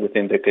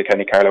within the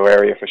Kilkenny-Carlow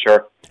area for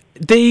sure.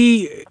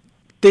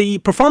 The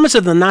performance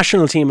of the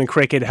national team in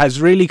cricket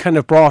has really kind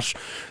of brought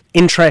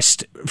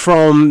interest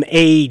from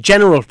a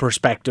general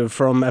perspective,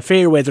 from a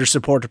fair weather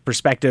supporter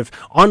perspective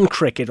on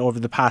cricket over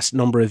the past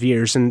number of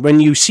years. And when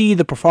you see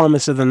the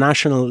performance of the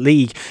National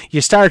League,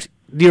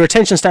 your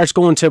attention starts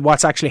going to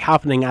what's actually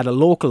happening at a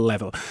local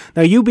level.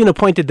 Now, you've been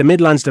appointed the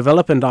Midlands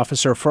Development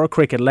Officer for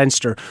Cricket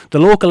Leinster. The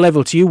local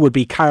level to you would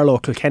be Carlow,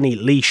 Kilkenny,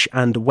 Laois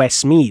and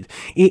Westmeath.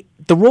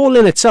 The role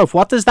in itself,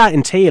 what does that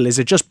entail? Is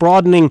it just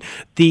broadening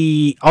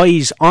the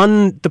eyes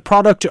on the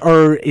product,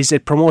 or is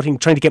it trying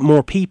to get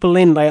more people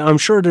in? I'm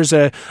sure there's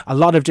a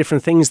lot of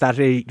different things that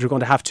you're going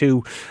to have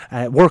to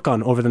work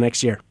on over the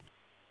next year.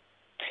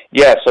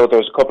 Yeah, so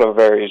there's a couple of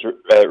areas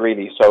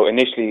really. So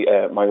initially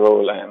my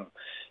role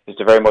is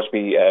to very much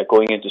be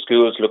going into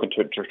schools, looking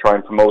to try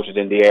and promote it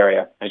in the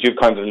area. As you've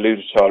kind of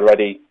alluded to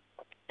already,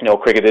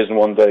 cricket isn't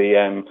one of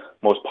the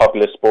most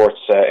popular sports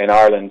in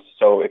Ireland.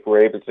 So if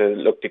we're able to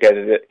look to get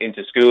it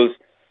into schools,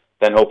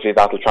 then hopefully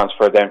that'll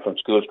transfer then from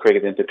schools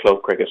cricket into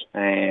club cricket.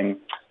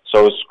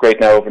 So it's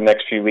great now over the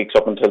next few weeks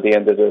up until the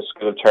end of the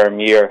school term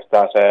year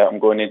that I'm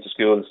going into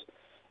schools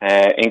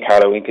in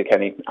Carlow, in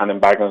Kilkenny and in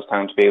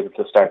Bagnallstown to be able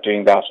to start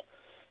doing that.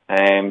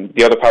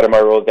 The other part of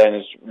my role then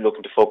is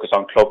looking to focus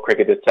on club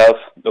cricket itself,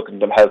 looking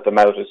to help them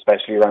out,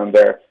 especially around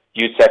their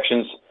youth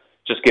sections,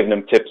 just giving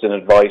them tips and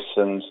advice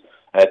and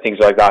things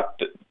like that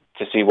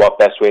to see what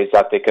best ways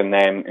that they can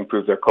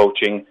improve their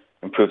coaching,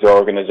 improve their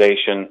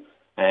organisation.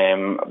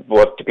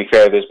 But to be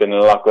fair, there's been a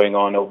lot going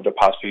on over the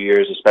past few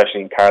years,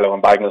 especially in Carlow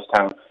and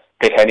Bagnallstown.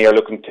 Kilkenny are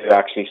looking to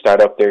actually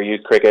start up their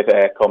youth cricket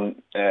come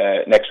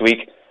next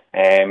week.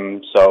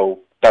 So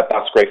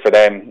that's great for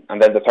them.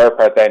 And then the third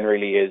part then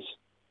really is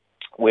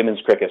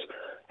women's cricket.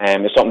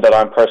 It's something that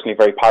I'm personally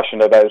very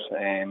passionate about.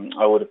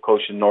 I would have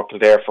coached in North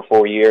Kildare for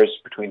 4 years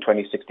between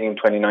 2016 and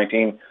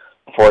 2019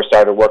 before I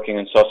started working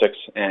in Sussex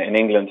in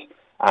England.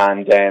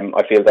 And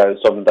I feel that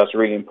it's something that's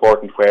really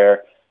important,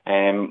 where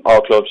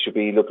all clubs should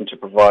be looking to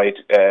provide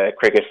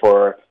cricket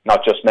for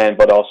not just men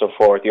but also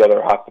for the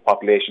other half of the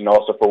population,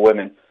 also for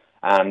women.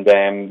 And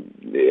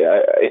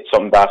it's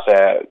something that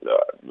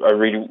I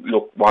really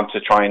want to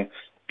try and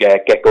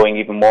get going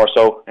even more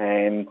so.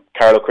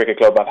 Carlow Cricket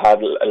Club have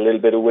had a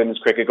little bit of women's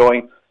cricket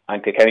going,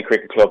 and Kilkenny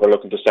Cricket Club are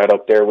looking to start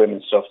up their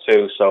women's stuff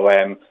too. So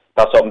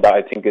that's something that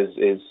I think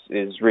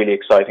is really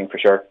exciting for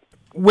sure.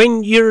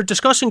 When you're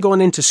discussing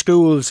going into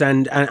schools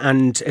and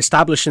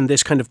establishing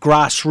this kind of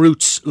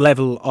grassroots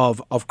level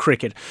of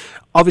cricket,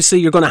 obviously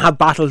you're going to have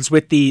battles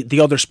with the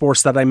other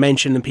sports that I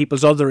mentioned and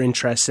people's other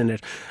interests in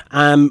it.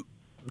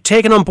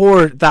 Taking on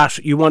board that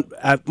you want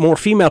more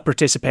female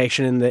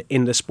participation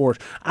in the sport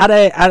at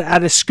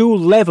a school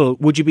level,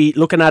 would you be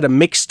looking at a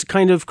mixed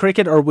kind of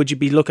cricket, or would you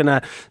be looking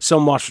at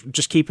somewhat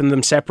just keeping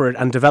them separate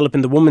and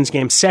developing the women's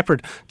game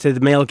separate to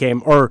the male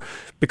game? Or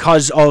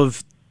because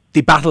of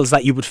the battles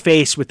that you would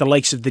face with the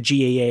likes of the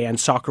GAA and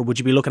soccer, would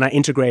you be looking at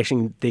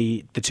integrating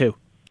the two?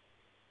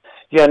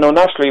 Yeah, no,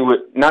 naturally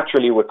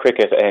with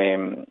cricket,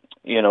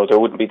 there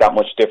wouldn't be that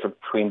much difference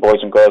between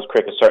boys and girls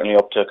cricket, certainly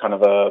up to kind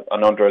of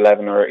an under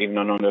 11 or even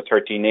an under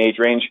 13 age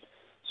range.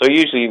 So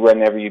usually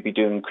whenever you'd be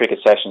doing cricket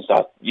sessions,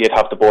 that you'd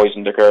have the boys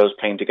and the girls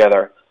playing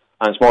together.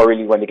 And it's more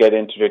really when they get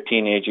into their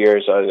teenage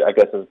years, I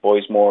guess as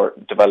boys more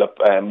develop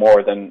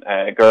more than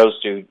girls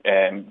do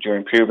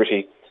during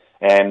puberty.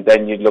 And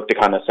then you'd look to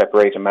kind of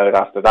separate them out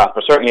after that.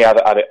 But certainly at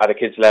a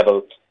kid's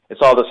level,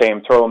 it's all the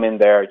same. Throw them in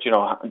there,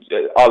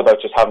 all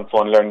about just having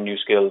fun, learning new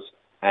skills,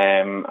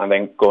 and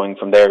then going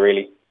from there,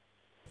 really.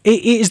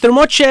 Is there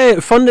much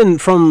funding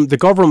from the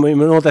government?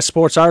 We know that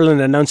Sports Ireland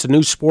announced a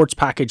new sports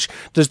package.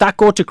 Does that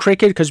go to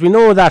cricket? Because we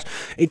know that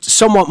it's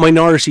somewhat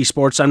minority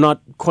sports. I'm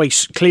not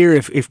quite clear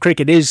if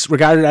cricket is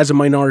regarded as a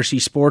minority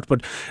sport,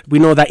 but we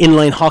know that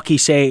inline hockey,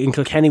 say, in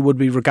Kilkenny would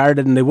be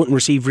regarded, and they wouldn't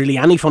receive really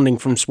any funding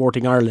from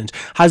Sporting Ireland.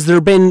 Has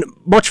there been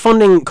much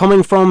funding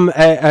coming from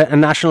a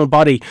national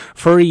body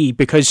for E?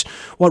 Because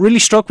what really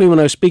struck me when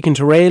I was speaking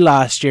to Ray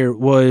last year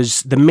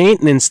was the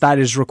maintenance that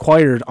is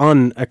required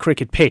on a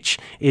cricket pitch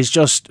is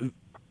just...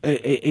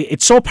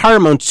 It's so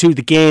paramount to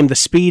the game, the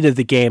speed of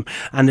the game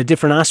and the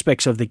different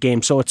aspects of the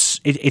game. So it's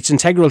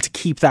integral to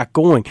keep that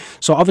going.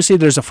 So obviously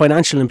there's a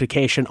financial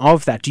implication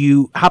of that. Do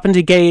you happen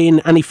to gain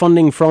any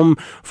funding from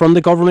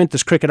the government?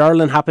 Does Cricket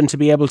Ireland happen to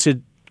be able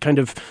to kind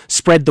of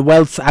spread the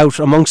wealth out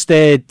amongst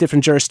the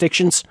different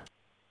jurisdictions?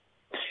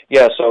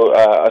 Yeah, so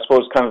I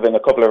suppose kind of in a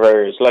couple of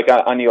areas, like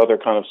any other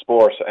kind of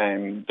sport,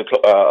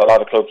 a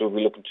lot of clubs will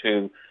be looking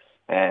to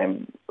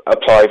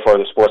apply for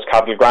the Sports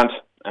Capital Grant,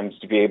 and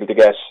to be able to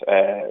get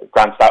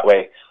grants that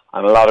way.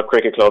 And a lot of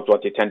cricket clubs,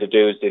 what they tend to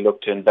do is they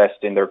look to invest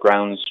in their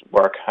grounds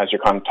work, as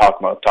you're kind of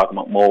talking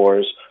about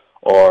mowers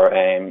or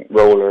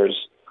rollers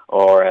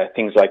or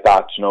things like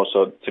that.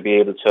 So to be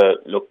able to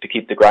look to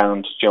keep the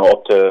ground,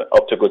 up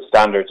to good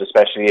standards,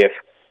 especially if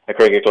a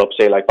cricket club,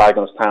 say like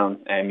Bagenalstown,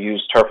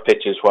 use turf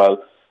pitches, while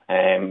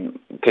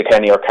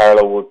Kilkenny or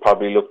Carlow would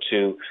probably look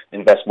to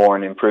invest more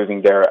in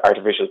improving their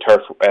artificial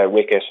turf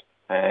wicket,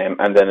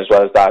 and then as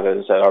well as that,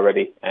 as I said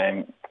already,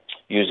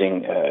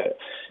 using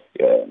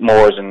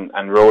mowers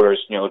and rollers,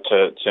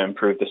 to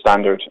improve the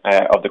standard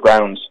of the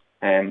grounds.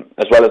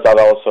 As well as that,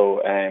 also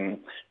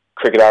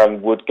Cricket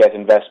Ireland would get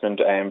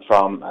investment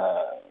from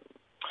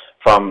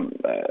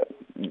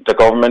the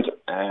government.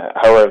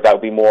 However, that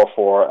would be more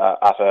for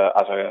at a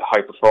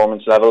high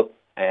performance level.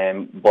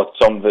 But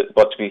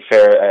to be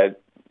fair,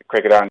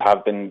 Cricket Ireland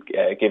have been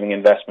giving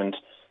investment,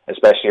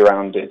 especially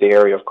around the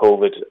area of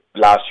COVID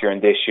last year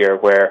and this year,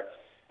 where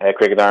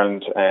Cricket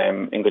Ireland,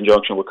 in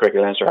conjunction with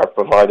Cricket Leinster, have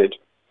provided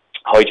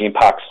hygiene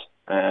packs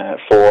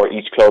for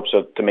each club,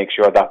 so to make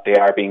sure that they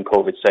are being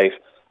COVID safe.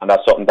 And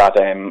that's something that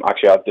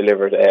actually I've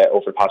delivered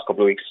over the past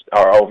couple of weeks,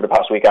 or over the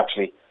past week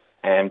actually,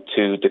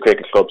 to the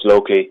cricket clubs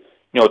locally,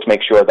 to make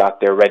sure that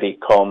they're ready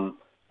come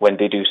when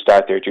they do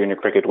start their junior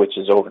cricket, which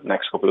is over the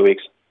next couple of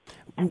weeks.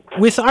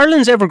 With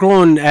Ireland's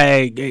ever-growing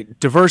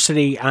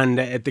diversity and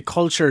the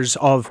cultures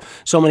of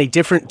so many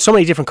different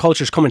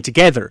cultures coming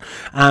together,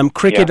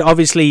 cricket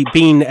obviously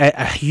being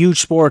a huge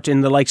sport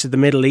in the likes of the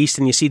Middle East,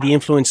 and you see the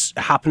influence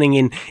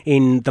happening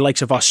in the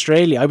likes of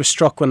Australia. I was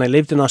struck when I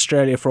lived in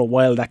Australia for a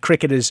while that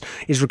cricket is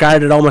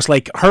regarded almost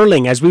like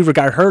hurling, as we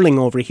regard hurling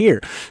over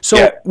here.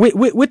 So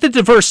with the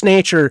diverse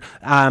nature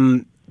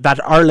that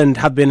Ireland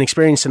have been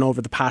experiencing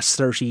over the past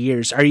 30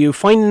 years, are you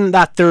finding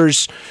that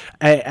there's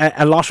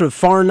a lot of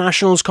foreign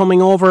nationals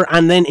coming over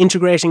and then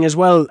integrating as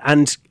well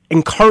and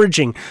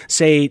encouraging,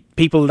 say,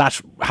 people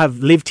that have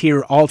lived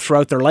here all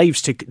throughout their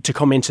lives to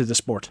come into the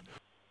sport?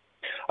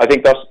 I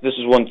think this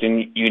is one of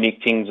the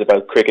unique things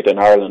about cricket in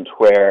Ireland,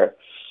 where,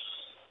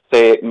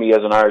 say, me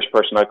as an Irish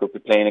person, I could be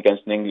playing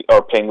against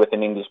playing with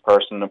an English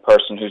person, a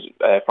person who's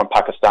from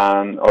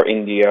Pakistan or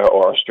India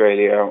or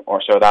Australia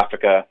or South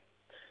Africa,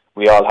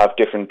 We all have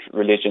different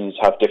religions,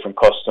 have different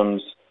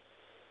customs,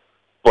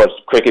 but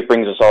cricket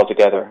brings us all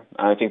together.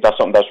 And I think that's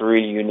something that's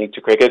really unique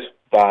to cricket,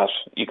 that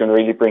you can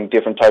really bring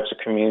different types of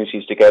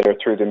communities together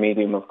through the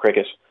medium of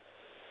cricket.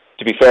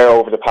 To be fair,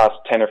 over the past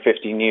 10 or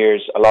 15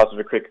 years, a lot of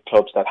the cricket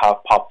clubs that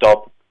have popped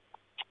up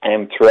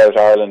throughout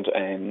Ireland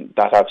and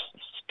that have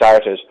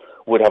started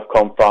would have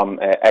come from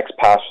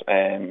expat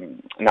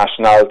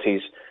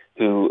nationalities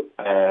who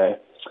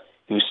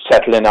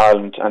settle in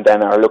Ireland and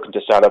then are looking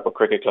to start up a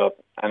cricket club.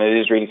 And it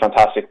is really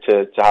fantastic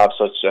to have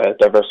such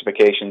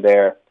diversification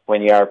there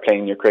when you are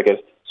playing your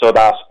cricket, so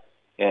that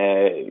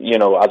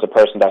as a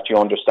person that you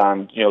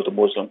understand the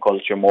Muslim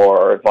culture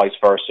more, or vice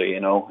versa,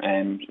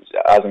 and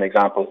as an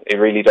example, it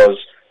really does,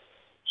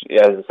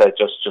 as I said,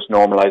 just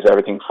normalise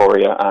everything for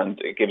you,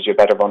 and it gives you a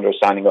better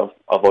understanding of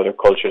other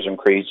cultures and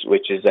creeds,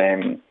 which is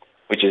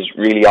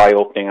really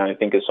eye-opening, and I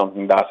think is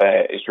something that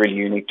is really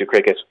unique to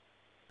cricket.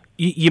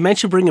 You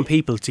mentioned bringing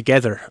people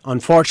together.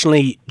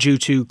 Unfortunately, due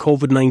to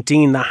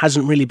COVID-19, that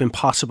hasn't really been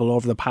possible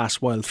over the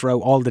past while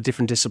throughout all the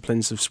different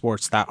disciplines of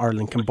sports that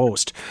Ireland can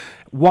boast.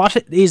 What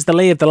is the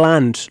lay of the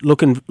land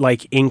looking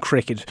like in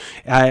cricket?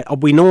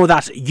 We know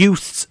that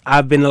youths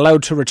have been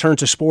allowed to return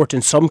to sport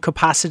in some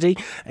capacity.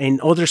 In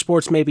other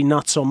sports, maybe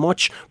not so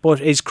much.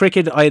 But is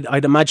cricket,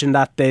 I'd imagine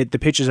that the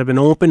pitches have been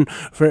open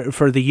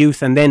for the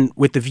youth, and then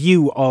with the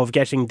view of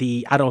getting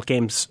the adult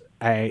games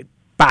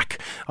back.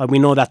 We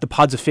know that the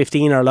pods of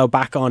 15 are allowed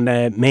back on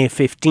May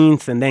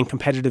 15th, and then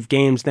competitive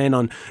games then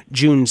on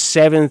June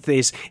 7th.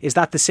 Is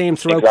that the same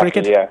throughout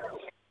cricket? Yeah,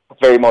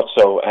 very much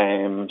so.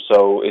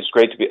 So it's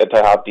great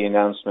to have the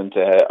announcement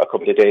a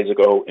couple of days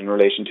ago in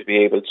relation to be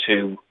able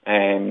to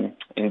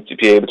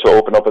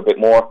open up a bit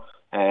more,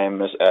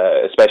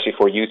 especially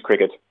for youth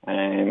cricket.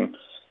 And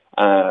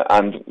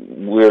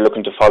we're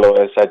looking to follow,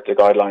 as I said, the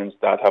guidelines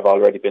that have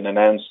already been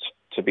announced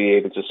to be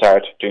able to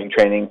start doing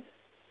training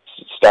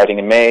starting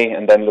in May,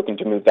 and then looking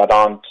to move that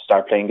on to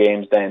start playing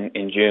games then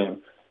in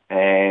June.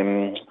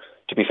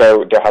 To be fair,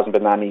 there hasn't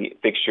been any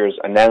fixtures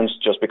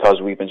announced just because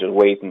we've been just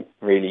waiting,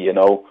 really,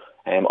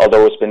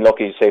 although it's been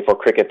lucky, say, for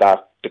cricket,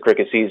 that the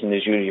cricket season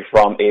is usually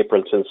from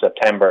April till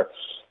September.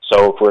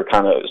 So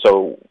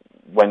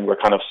when we're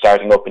kind of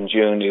starting up in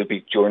June, it'll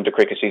be during the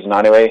cricket season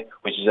anyway,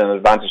 which is an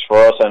advantage for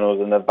us, and it was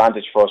an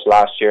advantage for us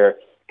last year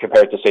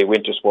compared to, say,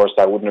 winter sports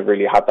that wouldn't have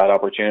really had that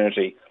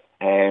opportunity.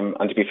 And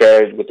to be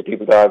fair, with the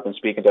people that I've been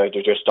speaking to,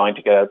 they're just dying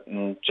to get out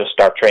and just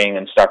start training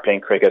and start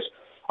playing cricket,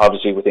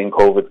 obviously within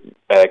COVID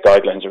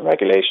guidelines and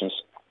regulations.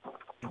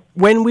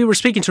 When we were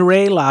speaking to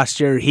Ray last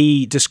year,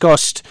 he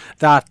discussed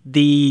that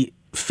the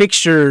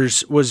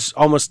fixtures was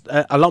almost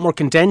a lot more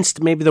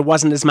condensed. Maybe there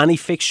wasn't as many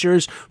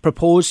fixtures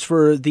proposed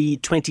for the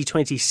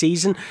 2020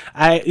 season.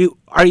 Are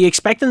you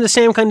expecting the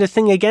same kind of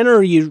thing again, or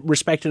are you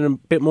expecting a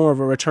bit more of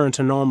a return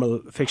to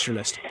normal fixture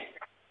list?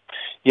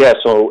 Yeah,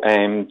 so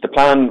the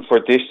plan for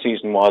this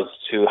season was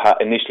to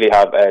initially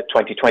have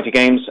 2020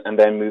 games, and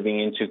then moving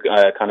into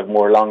kind of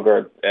more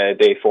longer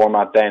day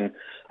format then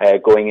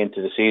going into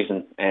the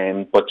season.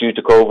 But due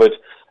to COVID,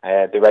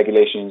 the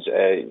regulations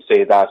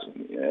say that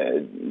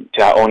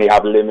to only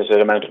have a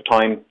limited amount of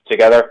time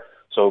together.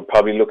 So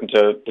probably looking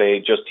to play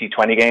just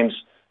T20 games,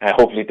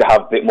 hopefully to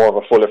have a bit more of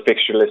a fuller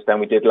fixture list than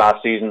we did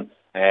last season.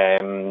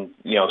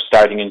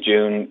 Starting in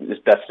June,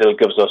 that still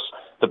gives us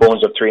the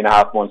bonus of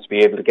 3.5 months to be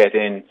able to get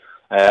in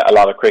a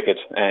lot of cricket.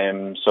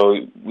 So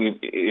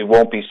it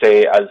won't be,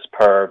 say, as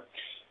per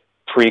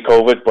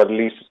pre-COVID, but at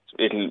least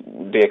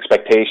the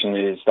expectation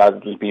is that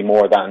it'll be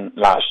more than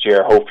last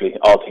year, hopefully,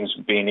 all things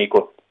being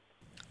equal.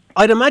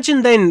 I'd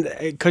imagine then,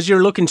 because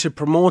you're looking to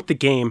promote the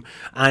game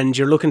and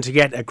you're looking to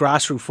get a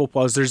grassroots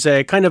footballs, there's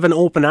a kind of an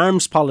open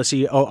arms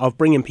policy of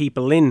bringing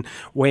people in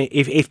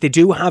if they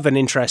do have an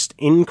interest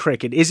in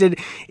cricket. Is it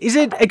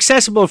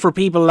accessible for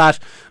people that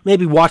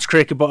maybe watch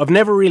cricket but have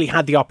never really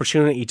had the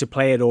opportunity to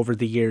play it over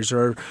the years,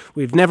 or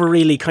we've never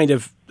really kind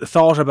of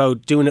thought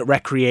about doing it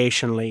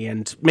recreationally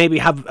and maybe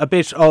have a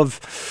bit of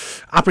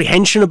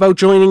apprehension about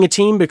joining a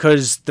team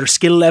because their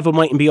skill level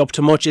mightn't be up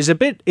to much? Is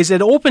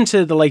it open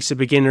to the likes of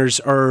beginners,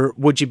 or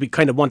would you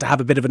kind of want to have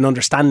a bit of an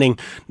understanding,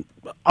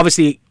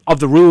 obviously, of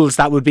the rules?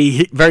 That would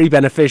be very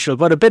beneficial,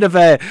 but a bit of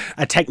a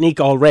technique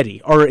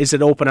already, or is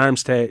it open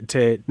arms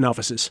to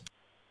novices?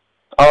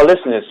 Oh,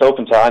 listen, it's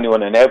open to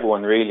anyone and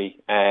everyone, really.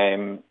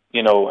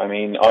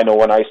 I know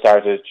when I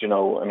started, I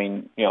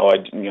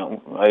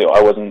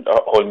wasn't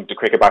holding the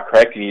cricket back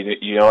correctly,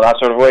 that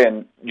sort of way,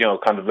 and,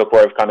 kind of look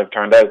where I've kind of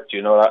turned out,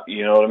 you know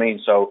what I mean?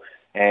 So,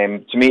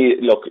 to me,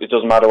 look, it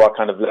doesn't matter what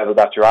kind of level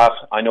that you're at.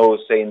 I know,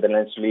 say, in the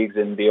Leinster Leagues,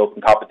 in the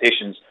open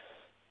competitions,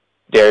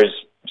 there's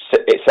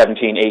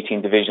 17,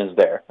 18 divisions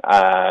there,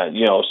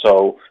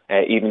 so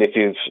even if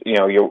you're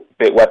a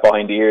bit wet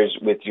behind the ears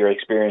with your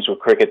experience with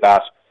cricket,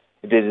 that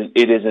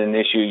it is an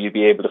issue. You'd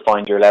be able to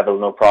find your level,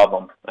 no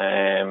problem.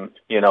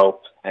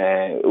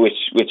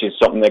 Which is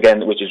something,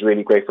 again, which is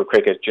really great for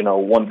cricket.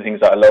 One of the things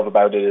that I love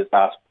about it is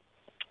that,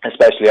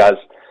 especially as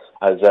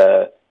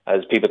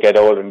people get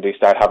older and they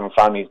start having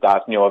families,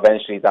 that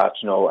eventually that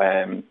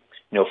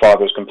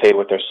fathers can play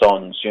with their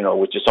sons.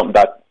 Which is something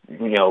that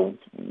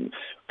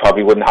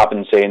probably wouldn't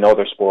happen, say, in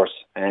other sports,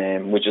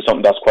 which is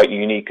something that's quite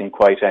unique and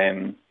quite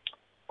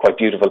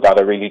beautiful that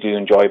I really do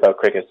enjoy about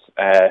cricket.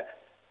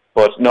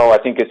 But no, I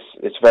think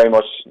it's very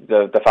much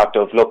the fact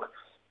of, look,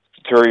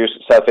 throw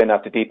yourself in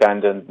at the deep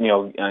end and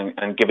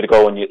and give it a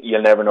go, and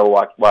you'll never know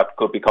what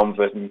could become of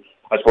it. And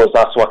I suppose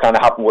that's what kind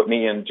of happened with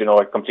me, and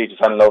I completely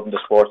fell in love with the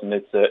sport, and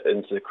it's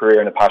a career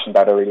and a passion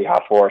that I really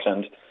have for it,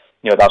 and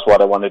that's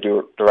what I want to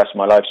do the rest of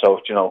my life. So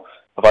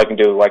if I can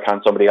do it, why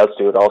can't somebody else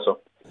do it also?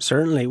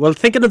 Certainly. Well,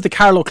 thinking of the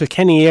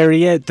Carlow-Kilkenny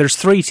area, there's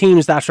 3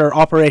 teams that are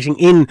operating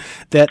in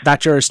that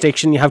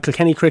jurisdiction. You have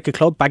Kilkenny Cricket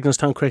Club,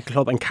 Bagenalstown Cricket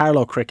Club and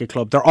Carlow Cricket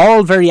Club. They're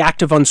all very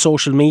active on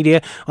social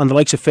media, on the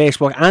likes of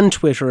Facebook and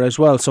Twitter as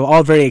well, so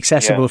all very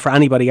accessible for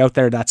anybody out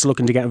there that's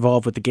looking to get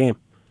involved with the game.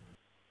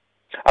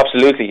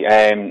 Absolutely.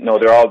 No,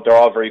 they're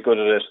all very good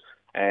at it.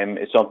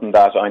 It's something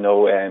that I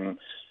know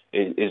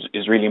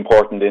is really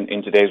important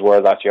in today's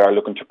world, that you are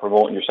looking to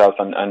promote yourself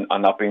and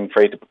not being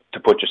afraid to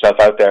put yourself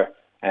out there.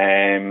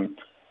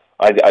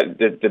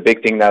 The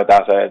big thing now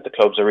that the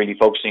clubs are really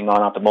focusing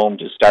on at the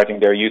moment is starting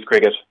their youth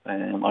cricket. I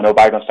know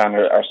Bagenalstown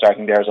are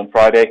starting theirs on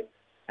Friday.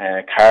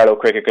 Carlow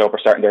Cricket Club are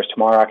starting theirs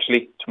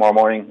tomorrow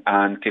morning,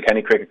 and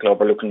Kilkenny Cricket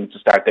Club are looking to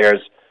start theirs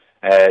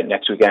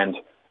next weekend.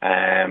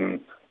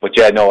 But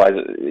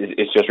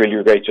it's just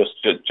really great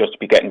just to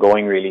be getting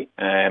going, really.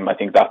 I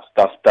think that's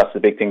the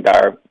big thing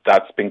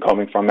that's been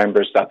coming from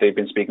members, that they've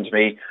been speaking to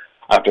me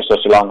after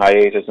such a long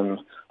hiatus, and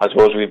I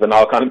suppose we've been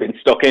all kind of been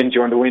stuck in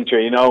during the winter,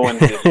 and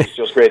it's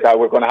just great that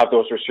we're going to have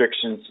those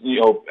restrictions,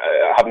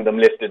 having them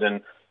lifted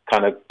and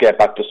kind of get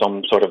back to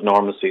some sort of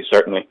normalcy,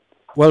 certainly.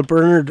 Well,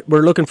 Bernard,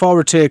 we're looking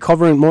forward to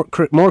covering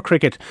more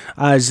cricket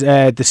as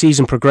the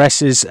season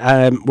progresses.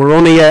 We're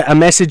only a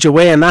message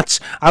away, and that's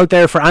out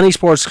there for any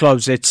sports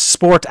clubs. It's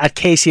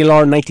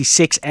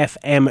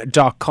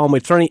sport@kclr96fm.com. We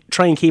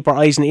try and keep our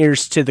eyes and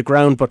ears to the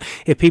ground, but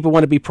if people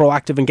want to be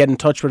proactive and get in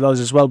touch with us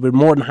as well, we're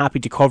more than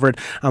happy to cover it,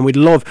 and we'd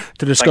love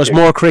to discuss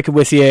more cricket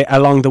with you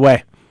along the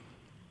way.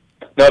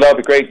 No, that'd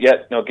be great.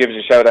 Yeah, no, give us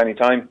a shout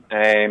anytime.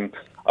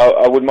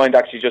 I wouldn't mind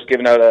actually just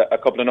giving out a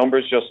couple of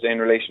numbers just in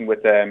relation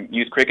with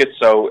youth cricket.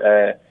 So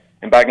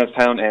in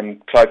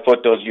Bagenalstown, Clive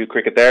Foote does youth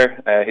cricket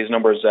there. His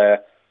number is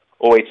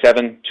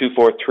 087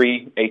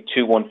 243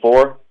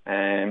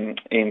 8214.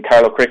 In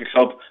Carlow Cricket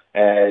Club,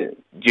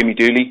 Jimmy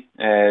Dooley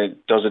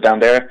does it down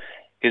there.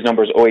 His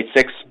number is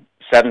 086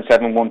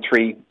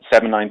 7713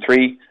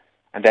 793.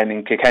 And then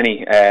in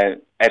Kilkenny,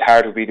 Ed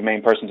Hart would be the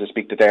main person to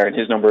speak to there, and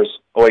his number is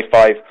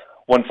 085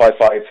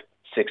 155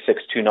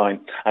 6629.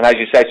 And as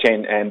you said,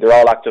 Shane, they're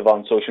all active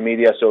on social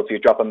media, so if you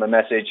drop them a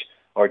message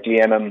or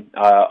DM them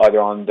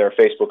either on their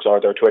Facebooks or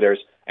their Twitters,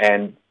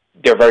 and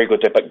they're very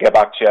good to get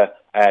back to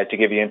you to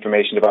give you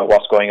information about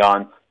what's going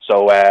on.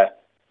 So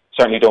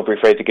certainly don't be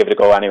afraid to give it a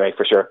go anyway,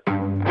 for sure.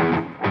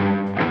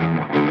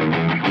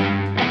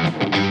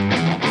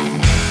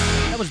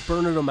 That was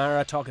Bernard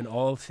O'Mara talking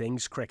all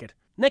things cricket.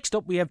 Next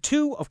up, we have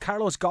 2 of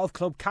Carlow's Golf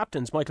Club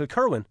captains, Michael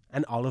Kerwin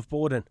and Olive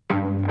Bowden.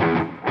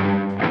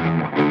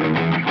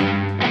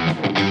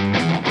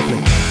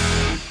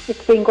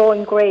 It's been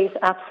going great,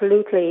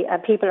 absolutely.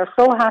 And people are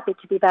so happy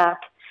to be back.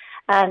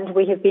 And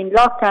we have been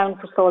locked down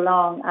for so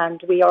long,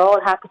 and we are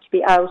all happy to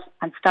be out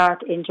and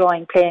start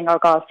enjoying playing our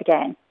golf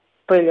again.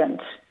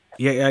 Brilliant.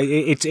 Yeah,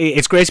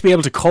 it's great to be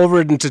able to cover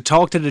it and to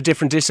talk to the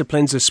different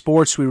disciplines of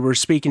sports. We were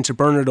speaking to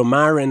Bernard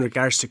O'Mara in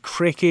regards to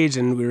cricket,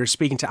 and we were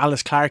speaking to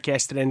Alice Clark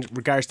yesterday in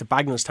regards to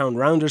Bagenalstown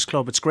Rounders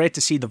Club. It's great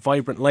to see the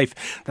vibrant life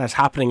that's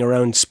happening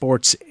around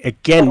sports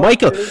again. Oh,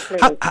 Michael,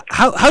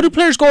 how do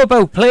players go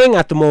about playing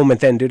at the moment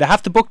then? Do they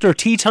have to book their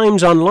tee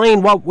times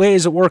online? What way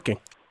is it working?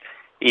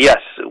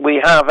 Yes, we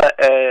have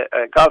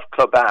a golf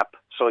club app,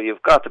 so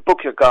you've got to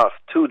book your golf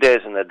 2 days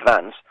in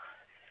advance.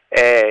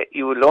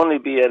 You will only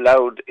be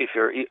allowed if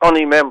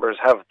only members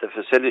have the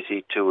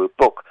facility to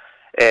book.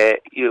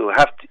 You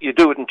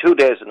do it in 2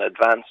 days in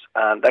advance,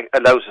 and that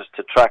allows us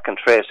to track and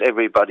trace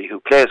everybody who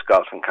plays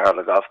golf in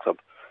Carlow Golf Club.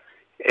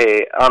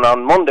 And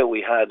on Monday we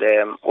had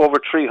over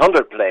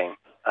 300 playing,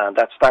 and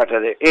that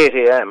started at 8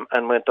 a.m.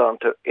 and went on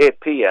to 8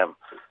 p.m.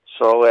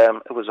 So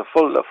it was a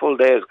full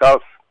day's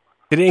golf.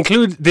 Did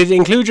it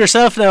include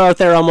yourself now out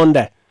there on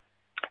Monday?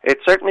 It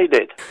certainly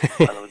did,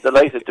 and I was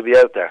delighted to be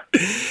out there.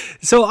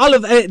 So,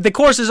 Olive, the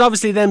course has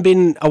obviously then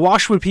been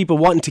awash with people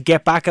wanting to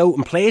get back out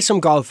and play some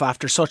golf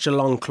after such a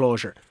long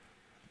closure.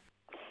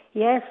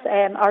 Yes,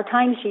 our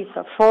timesheets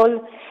are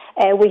full.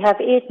 We have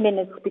 8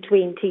 minutes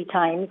between tee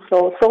times,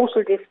 so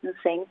social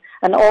distancing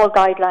and all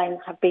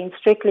guidelines have been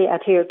strictly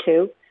adhered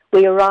to.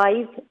 We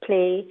arrive,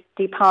 play,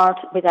 depart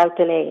without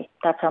delay.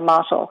 That's our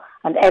motto,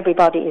 and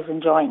everybody is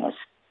enjoying it.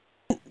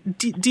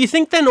 Do you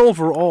think then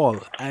overall,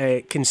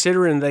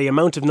 considering the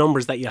amount of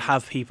numbers that you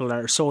have people that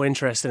are so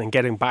interested in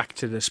getting back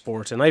to the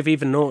sport, and I've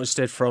even noticed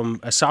it from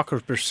a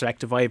soccer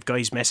perspective, I have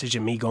guys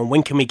messaging me going,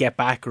 when can we get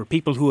back? Or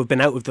people who have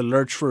been out of the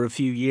lurch for a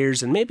few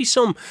years, and maybe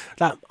some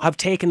that have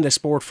taken the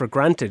sport for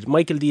granted.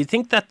 Michael, do you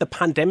think that the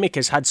pandemic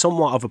has had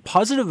somewhat of a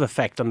positive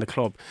effect on the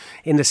club,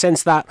 in the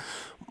sense that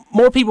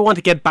more people want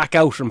to get back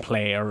out and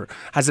play, or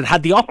has it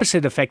had the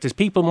opposite effect, as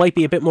people might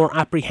be a bit more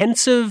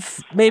apprehensive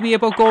maybe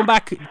about going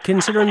back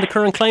considering the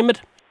current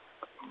climate?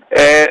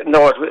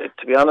 No,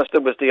 to be honest,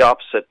 it was the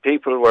opposite.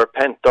 People were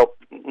pent up,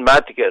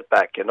 mad to get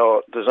back.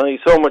 There's only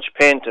so much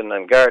painting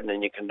and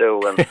gardening you can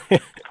do, and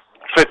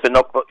tripping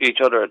up each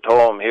other at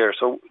home here.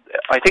 So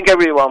I think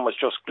everyone was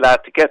just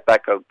glad to get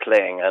back out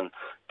playing, and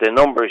the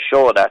numbers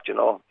show that.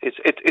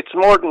 It's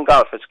more than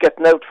golf. It's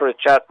getting out for a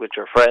chat with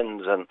your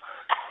friends, and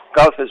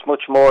golf is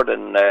much more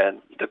than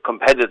the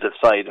competitive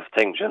side of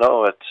things.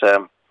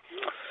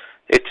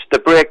 It's the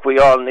break we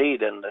all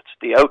need, and it's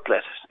the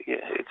outlet.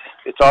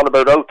 It's all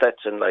about outlets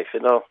in life,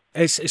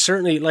 It's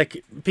certainly,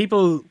 like,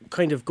 people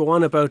kind of go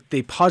on about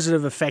the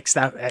positive effects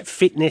that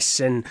fitness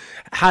and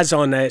has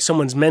on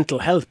someone's mental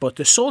health, but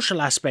the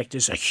social aspect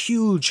is a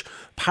huge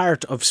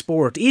part of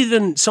sport.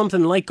 Even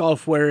something like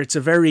golf, where it's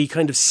a very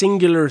kind of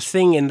singular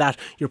thing in that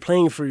you're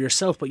playing for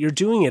yourself, but you're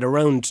doing it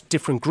around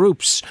different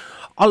groups.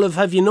 Olive,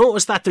 have you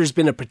noticed that there's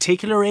been a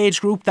particular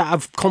age group that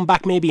have come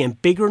back maybe in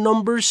bigger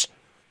numbers?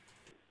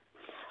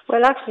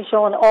 Well, actually,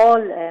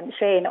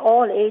 Shane,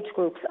 all age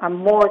groups are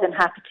more than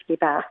happy to be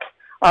back.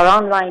 Our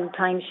online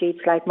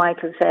timesheets, like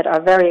Michael said,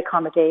 are very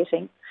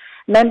accommodating.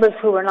 Members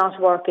who are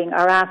not working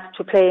are asked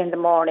to play in the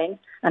morning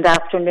and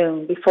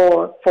afternoon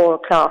before 4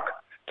 o'clock,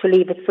 to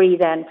leave it free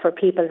then for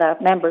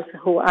members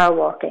who are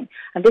working.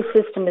 And this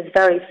system is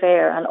very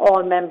fair, and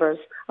all members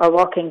are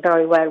working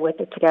very well with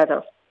it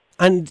together.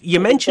 And you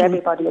mentioned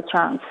everybody a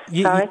chance.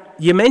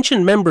 You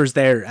mentioned members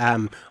there,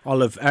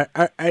 Olive.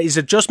 Is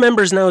it just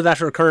members now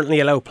that are currently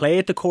allowed play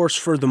at the course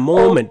for the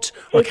moment?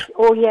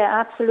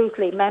 Yeah,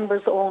 absolutely.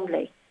 Members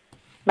only.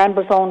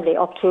 Members only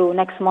up to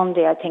next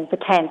Monday, I think, the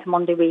 10th,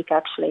 Monday week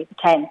actually, the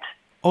 10th.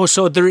 Oh,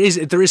 so there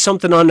is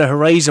something on the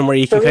horizon where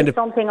you can There is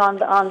something on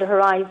the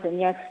horizon,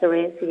 yes, there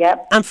is, yeah.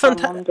 And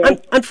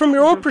from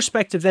your own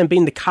perspective then,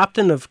 being the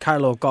captain of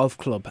Carlow Golf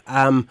Club,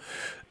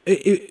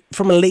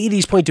 from a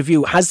lady's point of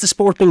view, has the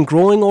sport been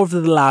growing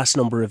over the last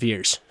number of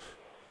years?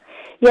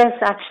 Yes,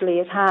 actually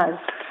it has.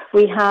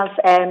 We have,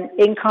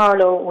 in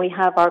Carlow, we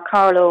have our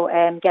Carlow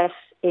Get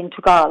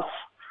Into Golf,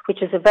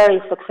 which is a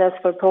very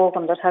successful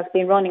programme that has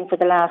been running for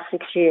the last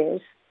 6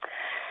 years.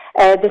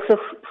 The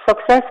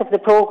success of the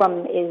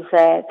programme is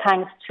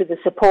thanks to the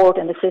support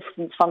and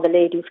assistance from the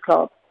Ladies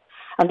Club.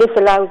 And this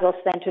allows us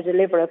then to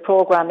deliver a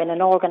programme in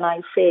an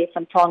organised, safe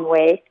and fun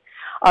way.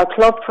 Our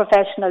club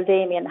professional,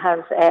 Damien, has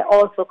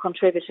also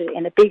contributed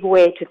in a big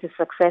way to the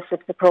success of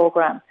the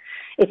programme.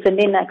 It's an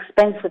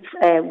inexpensive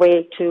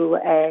way to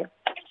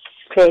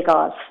play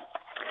golf.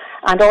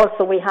 And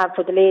also we have,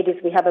 for the ladies,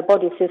 we have a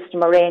buddy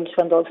system arranged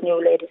when those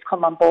new ladies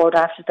come on board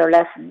after their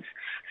lessons,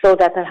 so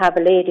that they'll have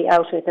a lady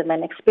out with them,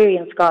 an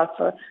experienced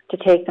golfer, to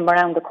take them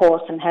around the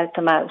course and help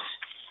them out.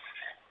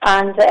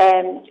 And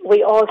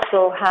we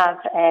also have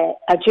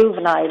a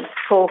juvenile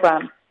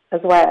programme as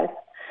well.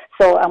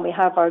 And we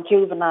have our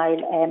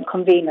juvenile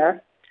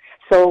convener.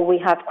 So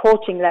we have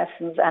coaching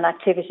lessons and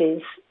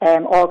activities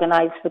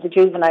organised for the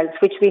juveniles,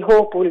 which we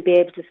hope will be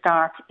able to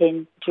start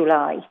in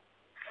July.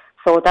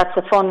 So that's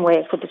a fun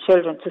way for the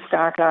children to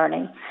start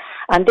learning.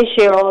 And this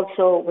year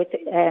also with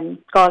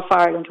Golf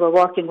Ireland, we're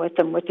working with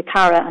them with the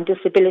Cara and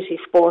Disability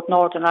Sport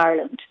Northern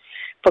Ireland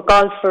for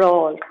Golf for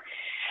All.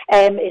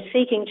 Is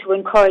seeking to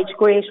encourage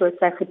greater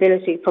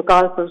accessibility for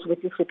golfers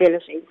with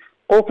disabilities,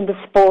 open the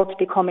sport to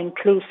become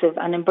inclusive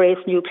and embrace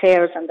new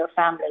players and their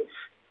families.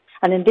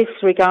 And in this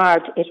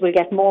regard, it will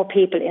get more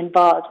people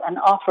involved and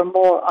offer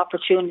more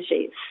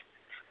opportunities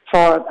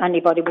for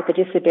anybody with a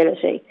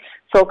disability.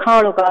 So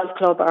Carlow Golf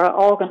Club are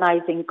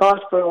organising Golf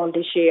for All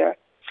this year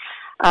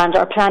and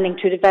are planning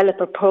to develop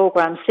a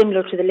programme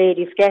similar to the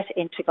Ladies Get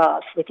Into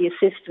Golf with the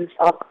assistance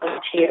of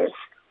volunteers,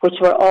 which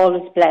we're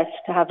always blessed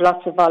to have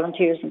lots of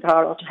volunteers in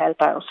Carlow to help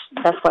out.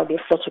 That's why we're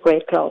such a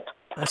great club.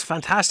 That's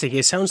fantastic.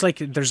 It sounds like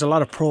there's a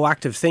lot of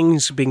proactive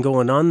things been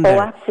going on there.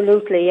 Oh,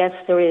 absolutely. Yes,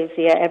 there is.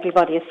 Yeah,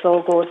 everybody is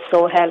so good,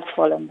 so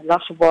helpful, and a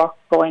lot of work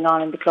going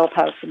on in the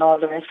clubhouse and all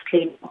the rest,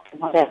 clean up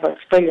and whatever.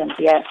 It's brilliant,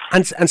 yeah.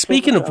 And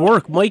speaking of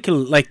work, Michael,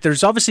 like,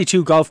 there's obviously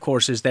 2 golf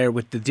courses there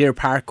with the Deer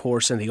Park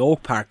course and the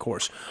Oak Park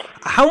course.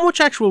 How much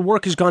actual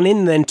work has gone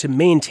in then to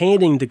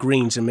maintaining the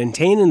greens and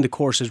maintaining the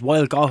courses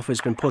while golf has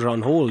been put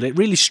on hold? It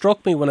really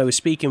struck me when I was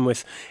speaking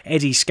with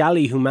Eddie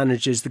Scally, who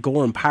manages the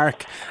Gorham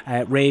Park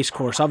race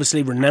course,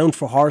 obviously renowned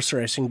for horse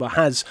racing, but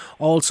has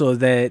also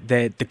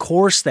the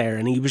course there,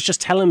 and he was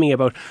just telling me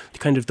about the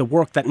kind of the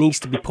work that needs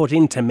to be put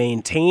in to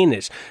maintain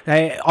it.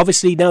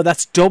 Obviously now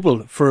that's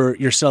double for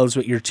yourselves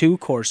with your 2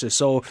 courses,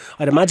 so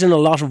I'd imagine a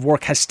lot of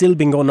work has still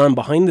been going on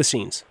behind the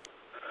scenes.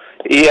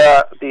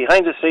 Yeah,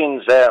 behind the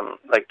scenes,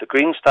 like the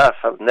green staff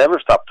have never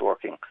stopped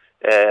working.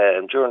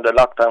 During the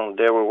lockdown,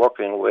 they were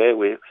working away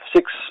with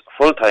 6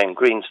 full-time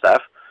green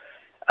staff,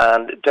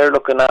 and they're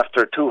looking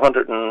after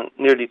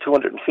nearly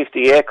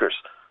 250 acres,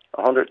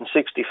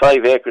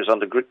 165 acres on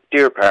the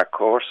Deer Park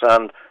course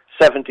and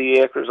 70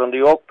 acres on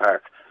the Oak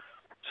Park.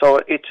 So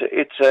it's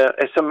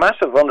a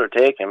massive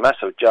undertaking,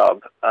 massive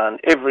job, and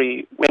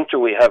every winter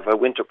we have a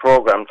winter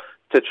program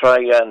to try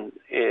and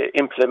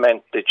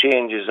implement the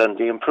changes and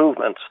the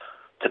improvements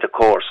to the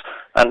course.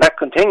 And that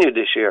continued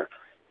this year.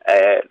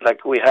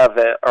 Like we have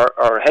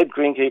our head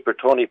greenkeeper,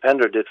 Tony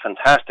Pender, did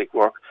fantastic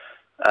work.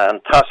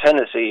 And Toss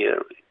Hennessy,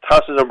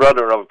 Toss is a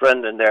brother of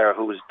Brendan there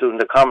who was doing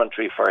the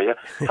commentary for you.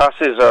 Toss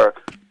is our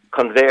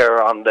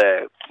conveyor on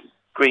the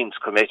Greens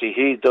Committee.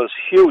 He does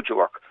huge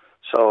work.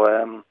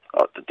 So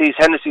these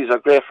Hennessy's are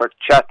great for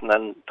chatting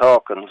and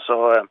talking.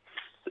 So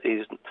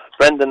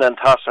Brendan and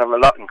Toss have a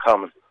lot in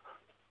common.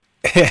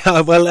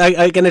 Well,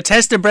 I can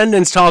attest to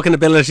Brendan's talking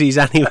abilities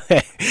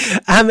anyway.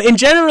 In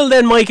general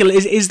then, Michael,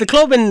 is the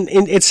club in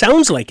it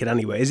sounds like it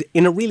anyway, is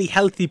in a really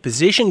healthy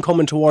position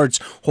coming towards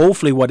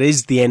hopefully what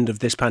is the end of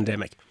this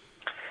pandemic?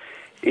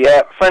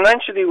 Yeah,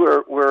 financially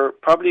we're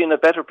probably in a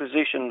better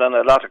position than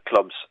a lot of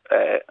clubs.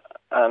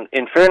 And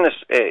in fairness,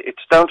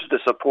 it's down to the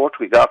support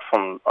we got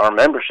from our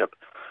membership,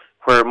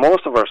 where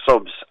most of our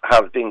subs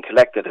have been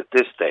collected at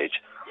this stage.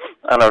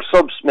 And our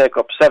subs make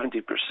up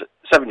 75%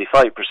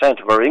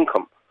 of our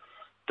income.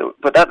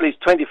 But at least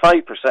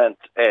 25%,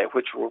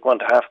 which we're going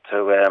to have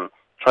to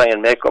try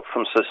and make up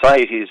from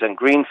societies and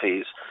green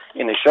fees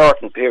in a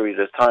shortened period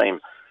of time.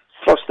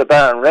 Plus the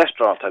bar and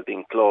restaurant have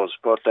been closed.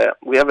 But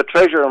we have a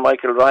treasurer,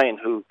 Michael Ryan,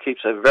 who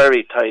keeps a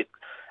very tight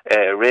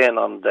rein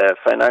on the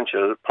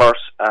financial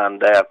purse,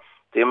 and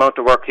the amount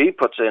of work he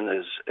puts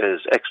in is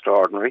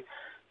extraordinary.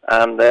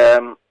 And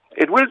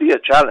it will be a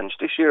challenge.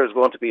 This year is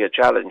going to be a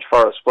challenge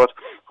for us. But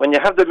when you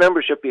have the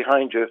membership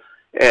behind you,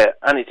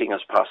 anything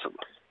is possible.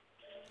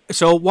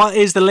 So what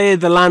is the lay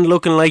of the land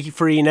looking like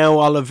for you now,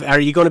 Olive?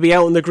 Are you going to be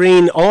out on the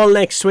green all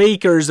next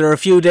week, or is there a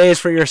few days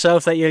for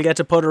yourself that you'll get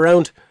to put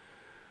around?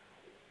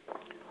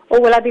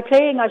 Oh, will I be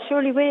playing? I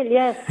surely will,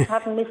 yes.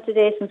 Haven't missed a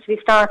day since we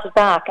started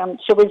back. I'm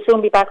sure we'll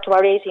soon be back to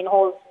our 18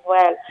 holes as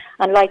well.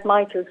 And like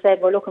Michael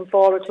said, we're looking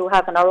forward to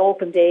having our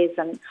open days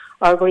and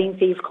our green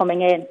fees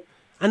coming in.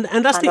 And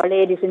that's our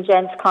ladies and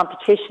gents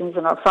competitions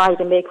and our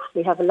Friday mix.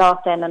 We have a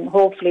lot then, and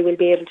hopefully we'll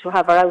be able to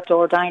have our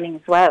outdoor dining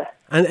as well.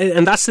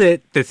 And that's the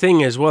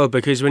thing as well,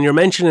 because when you're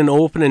mentioning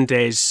opening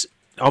days,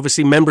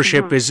 obviously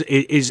membership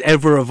is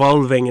ever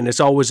evolving, and it's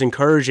always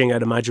encouraging,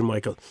 I'd imagine,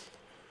 Michael.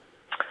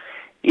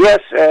 Yes,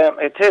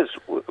 it is.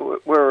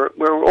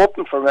 We're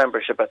open for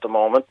membership at the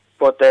moment,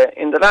 but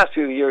in the last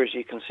few years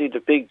you can see the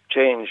big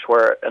change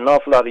where an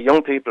awful lot of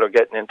young people are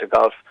getting into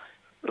golf.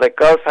 Like,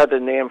 golf had a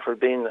name for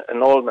being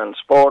an old man's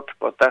sport,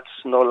 but that's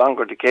no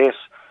longer the case.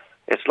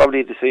 It's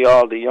lovely to see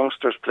all the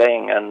youngsters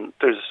playing, and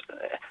there's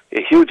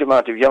a huge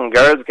amount of young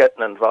girls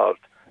getting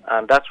involved,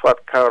 and that's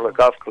what Carlow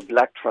Golf Club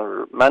lacked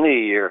for many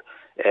a year.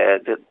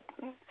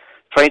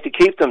 Trying to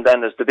keep them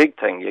then is the big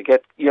thing. You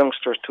get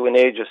youngsters to an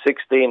age of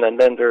 16 and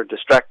then they're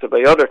distracted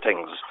by other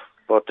things.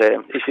 But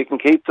if you can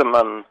keep them,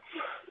 and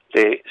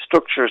the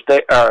structures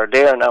they are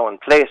there now in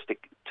place to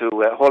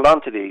hold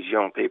on to these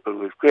young people,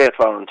 with great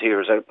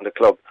volunteers out in the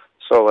club.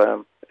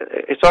 So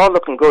it's all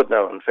looking good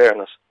now, in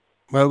fairness.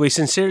 Well, we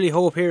sincerely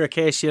hope here at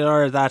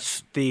KCLR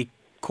that the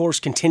course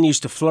continues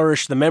to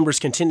flourish, the members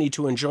continue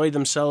to enjoy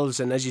themselves,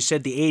 and as you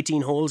said, the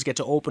 18 holes get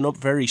to open up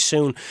very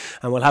soon,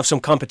 and we'll have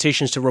some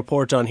competitions to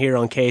report on here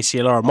on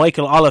KCLR.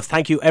 Michael, Olive,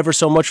 thank you ever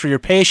so much for your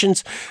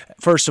patience,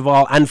 first of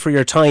all, and for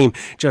your time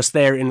just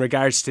there in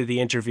regards to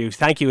the interview.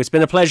 Thank you, it's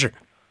been a pleasure.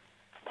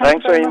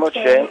 Thanks very much,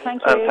 Shane,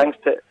 and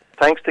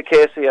thanks to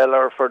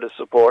KCLR for the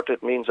support.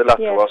 It means a lot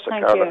to us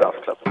at Carlow Golf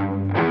Club.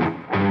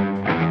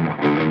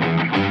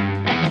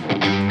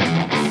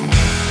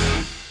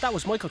 That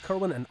was Michael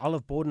Kirwan and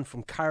Olive Bowden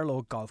from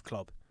Carlow Golf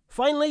Club.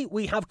 Finally,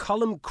 we have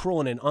Colin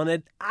Cronin on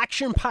an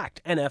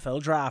action-packed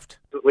NFL draft.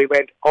 We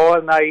went all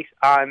night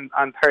on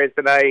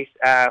Thursday night,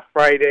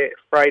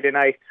 Friday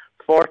night.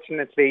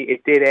 Fortunately,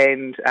 it did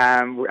end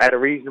at a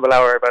reasonable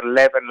hour, about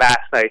 11 last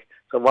night,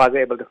 so I was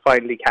able to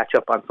finally catch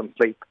up on some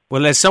sleep.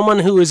 Well, as someone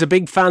who is a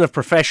big fan of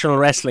professional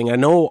wrestling, I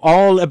know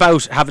all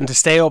about having to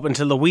stay up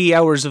until the wee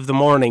hours of the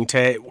morning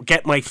to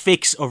get my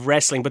fix of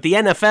wrestling. But the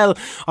NFL,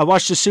 I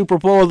watched the Super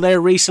Bowl there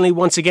recently,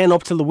 once again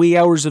up till the wee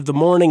hours of the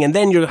morning, and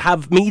then you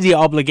have media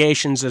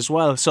obligations as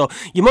well. So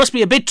you must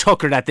be a bit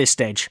tuckered at this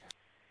stage.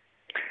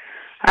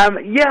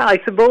 Yeah, I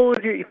suppose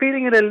you're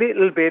feeling it a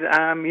little bit,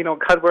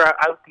 because we're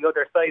out the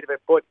other side of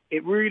it. But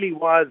it really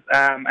was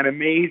an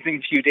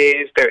amazing few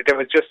days. There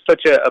was just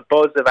such a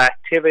buzz of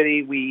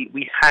activity.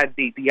 We had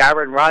the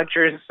Aaron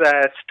Rodgers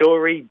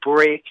story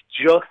break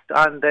just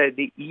on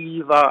the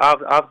eve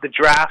of the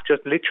draft,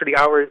 just literally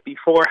hours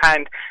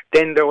beforehand.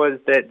 Then there was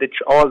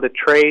all the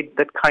trade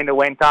that kind of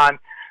went on.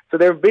 So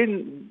there have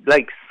been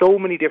so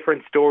many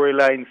different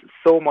storylines,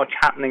 so much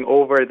happening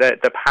over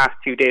the past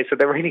 2 days. So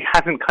there really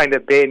hasn't kind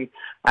of been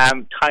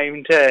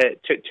time to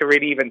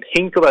really even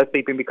think about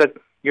sleeping, because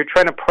you're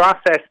trying to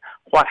process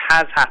what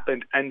has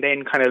happened and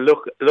then kind of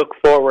look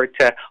forward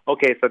to,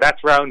 okay, so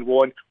that's round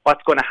one.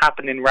 What's going to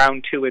happen in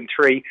round 2 and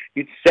 3?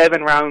 It's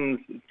 7 rounds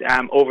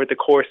over the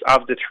course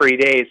of the 3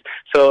 days.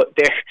 So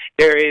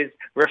there is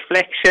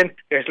reflection,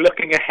 there's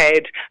looking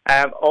ahead,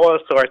 all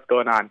sorts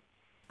going on.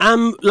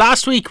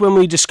 Last week when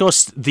we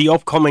discussed the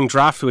upcoming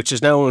draft, which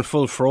is now in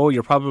full flow,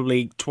 you're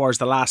probably towards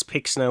the last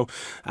picks now,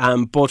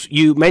 but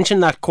you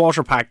mentioned that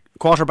quarterback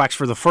quarterbacks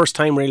for the first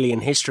time really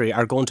in history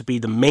are going to be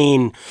the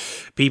main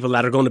people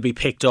that are going to be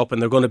picked up,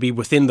 and they're going to be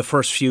within the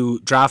first few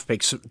draft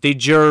picks.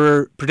 Did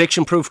your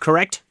prediction prove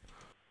correct?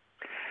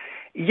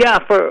 Yeah,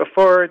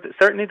 for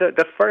certainly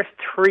the first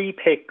 3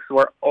 picks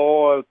were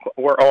all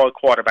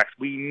quarterbacks.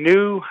 We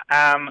knew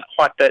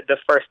what the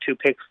first 2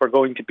 picks were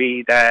going to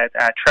be, that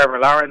Trevor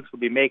Lawrence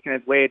would be making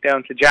his way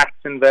down to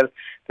Jacksonville,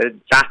 the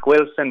Zach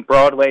Wilson,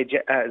 Broadway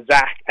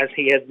Zach, as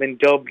he has been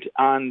dubbed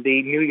on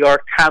the New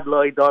York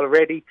tabloids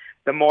already.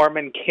 The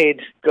Mormon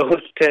kid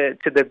goes to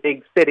the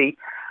big city.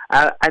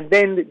 And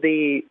then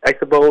I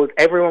suppose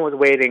everyone was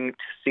waiting to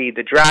see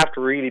the draft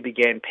really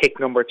begin, pick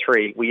number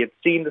 3. We had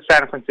seen the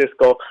San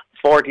Francisco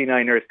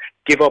 49ers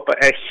give up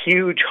a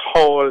huge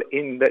haul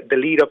in the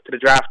lead up to the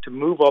draft to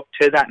move up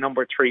to that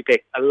number 3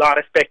 pick. A lot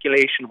of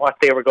speculation what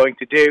they were going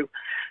to do.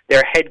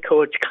 Their head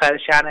coach, Kyle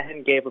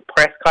Shanahan, gave a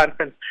press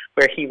conference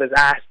where he was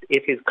asked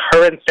if his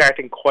current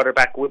starting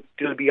quarterback would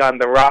still be on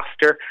the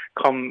roster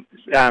come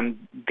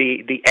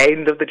the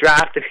end of the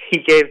draft. He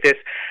gave this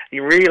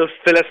real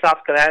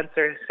philosophical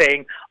answer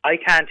saying, I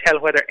can't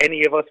tell whether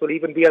any of us will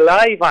even be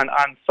alive on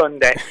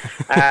Sunday,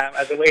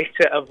 as a way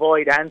to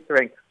avoid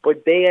answering.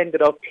 But they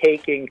ended up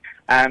taking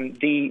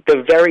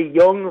the very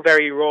young,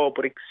 very raw,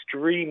 but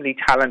extremely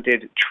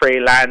talented Trey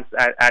Lance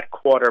at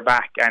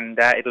quarterback, and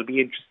it'll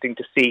be interesting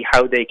to see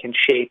how they can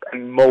shape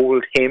and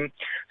mould him.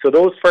 So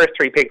those first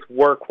 3 picks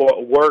were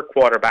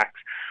quarterbacks.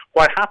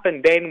 What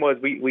happened then was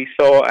we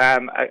saw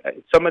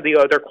some of the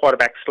other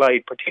quarterbacks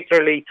slide,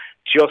 particularly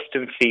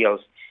Justin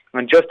Fields.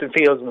 And Justin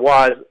Fields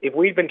was, if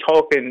we'd been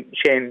talking,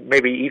 Shane,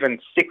 maybe even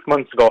 6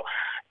 months ago,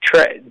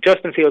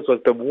 Justin Fields was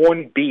the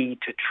 1B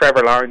to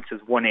Trevor Lawrence's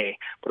 1A.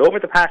 But over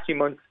the past few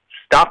months,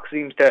 stock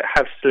seems to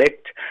have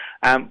slipped.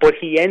 But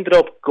he ended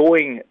up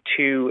going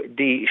to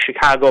the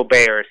Chicago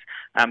Bears.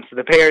 So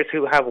the Bears,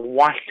 who have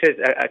wanted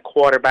a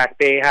quarterback,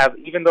 they have,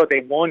 even though they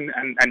won,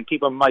 and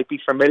people might be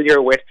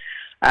familiar with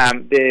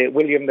the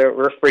William the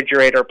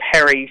Refrigerator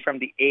Perry from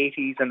the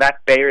 80s, and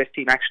that Bears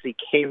team actually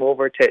came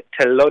over to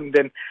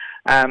London.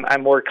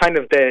 And were kind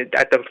of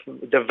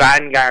the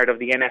vanguard of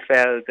the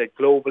NFL, the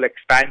global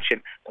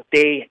expansion. But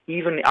they,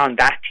 even on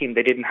that team,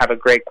 they didn't have a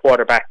great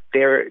quarterback.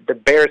 The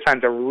Bears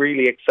fans are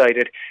really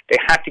excited. They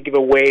had to give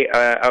away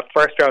a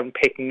first-round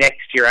pick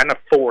next year and a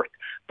 4th,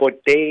 but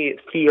they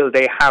feel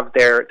they have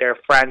their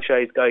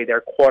franchise guy,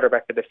 their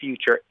quarterback of the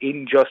future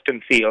in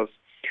Justin Fields.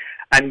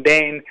 And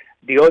then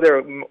the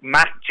other,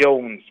 Mac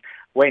Jones,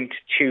 went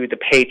to the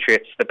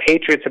Patriots. The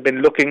Patriots have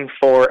been looking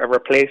for a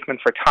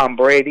replacement for Tom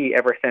Brady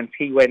ever since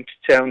he went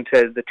down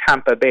to the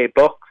Tampa Bay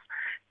Bucks.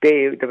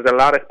 There was a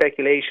lot of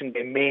speculation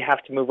they may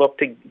have to move up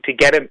to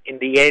get him. In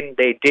the end,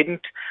 they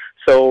didn't.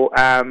 So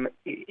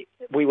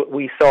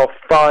we saw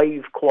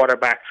 5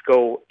 quarterbacks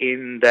go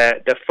in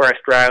the first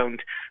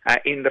round,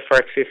 in the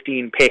first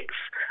 15 picks,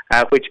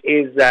 which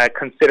is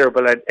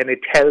considerable, and it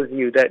tells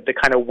you that the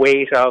kind of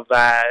weight of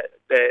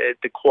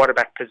the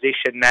quarterback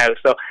position now.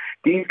 So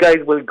these guys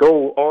will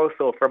go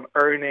also from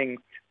earning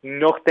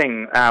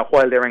nothing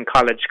while they're in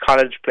college.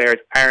 College players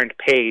aren't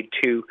paid,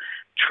 to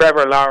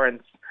Trevor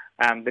Lawrence,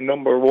 the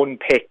number 1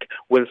 pick,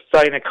 will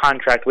sign a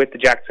contract with the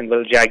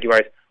Jacksonville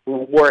Jaguars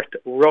worth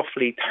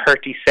roughly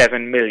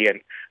 $37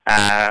 million.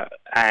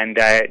 And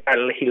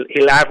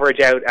he'll average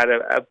out at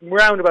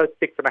around about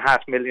 $6.5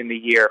 million a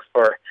year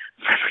for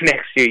the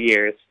next few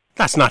years.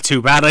 That's not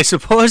too bad, I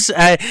suppose.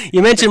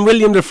 You mentioned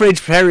William the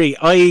Fridge Perry.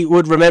 I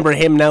would remember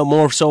him now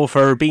more so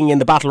for being in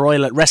the Battle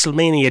Royal at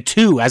WrestleMania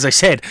 2. As I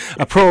said,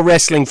 a pro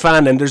wrestling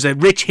fan, and there's a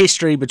rich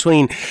history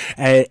between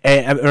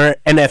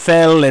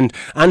NFL and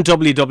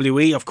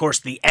WWE. Of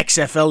course, the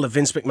XFL that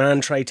Vince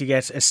McMahon tried to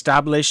get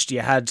established. You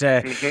had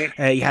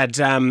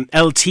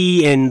LT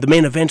in the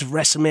main event of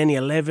WrestleMania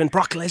 11.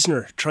 Brock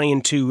Lesnar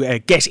trying to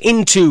get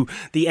into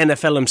the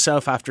NFL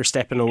himself after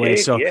stepping away.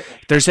 So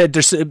there's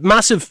a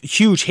massive,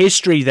 huge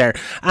history there.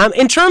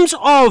 In terms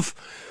of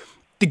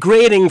the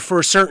grading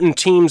for certain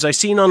teams, I've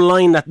seen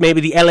online that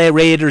maybe the LA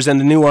Raiders and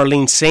the New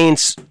Orleans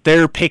Saints,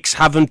 their picks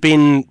haven't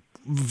been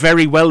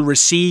very well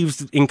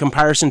received in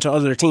comparison to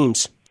other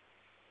teams.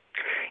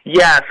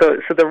 Yeah, so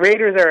the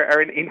Raiders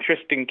are an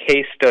interesting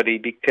case study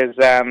because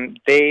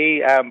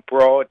they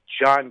brought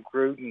John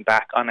Gruden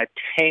back on a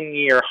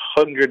 10-year,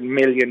 $100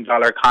 million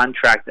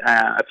contract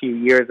a few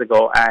years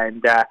ago,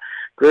 and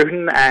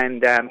Gruden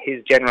and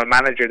his general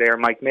manager there,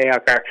 Mike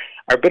Mayock, are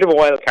a bit of a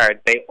wild card.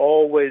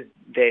 When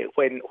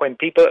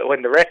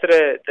the rest of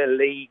the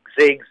league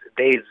zigs,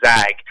 they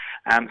zag.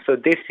 So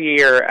this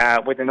year,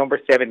 with the number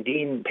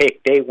 17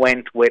 pick, they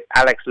went with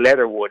Alex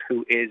Leatherwood,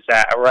 who is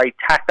a right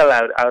tackle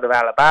out of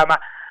Alabama.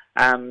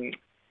 A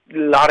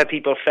lot of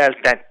people felt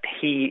that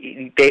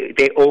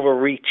they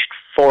overreached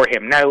for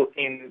him. Now,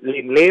 in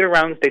later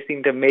rounds, they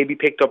seem to maybe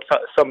picked up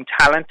some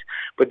talent,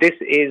 but this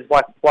is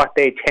what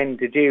they tend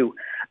to do.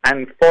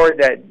 And for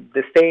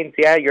the Saints,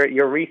 yeah,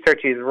 your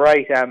research is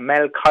right.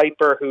 Mel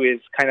Kiper, who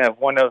is kind of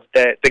one of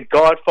the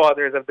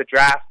godfathers of the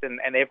draft, and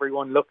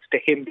everyone looks to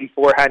him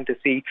beforehand to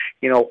see,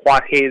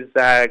 what his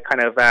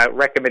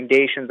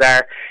recommendations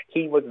are.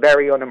 He was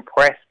very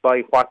unimpressed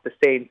by what the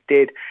Saints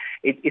did.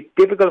 It's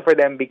difficult for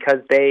them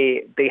because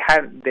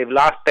they've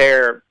lost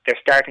their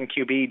starting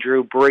QB,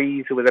 Drew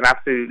Brees, who was an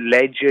absolute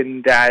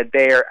legend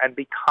there, and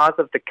because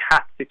of the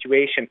cap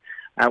situation.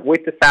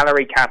 With the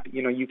salary cap,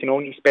 you can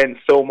only spend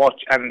so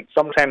much, and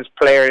sometimes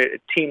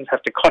teams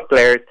have to cut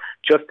players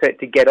just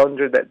to get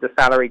under the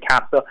salary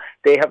cap. So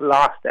they have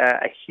lost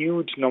a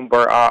huge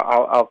number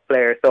of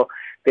players. So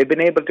they've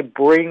been able to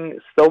bring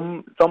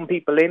some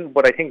people in,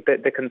 but I think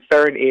that the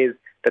concern is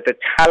that the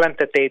talent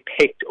that they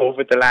picked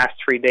over the last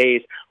 3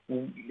 days,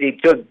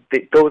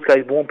 those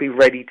guys won't be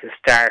ready to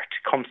start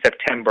come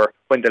September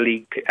when the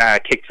league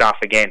kicks off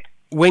again.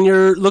 When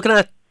you're looking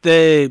at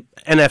the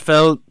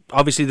NFL,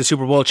 obviously the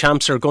Super Bowl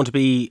champs are going to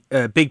be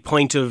a big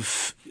point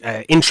of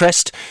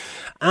interest.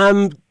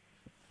 The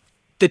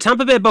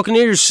Tampa Bay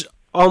Buccaneers,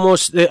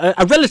 almost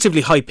a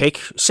relatively high pick,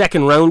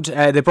 second round.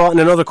 They brought in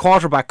another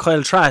quarterback,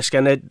 Kyle Trask,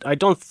 and I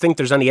don't think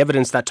there's any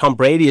evidence that Tom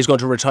Brady is going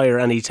to retire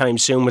anytime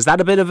soon. Was that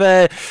a bit of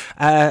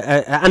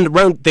and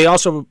round? They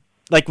also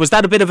was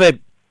that a bit of a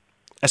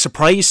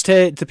surprise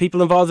to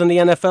people involved in the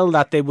NFL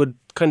that they would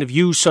kind of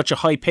use such a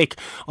high pick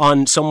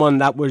on someone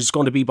that was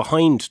going to be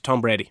behind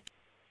Tom Brady?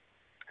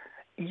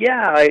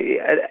 Yeah,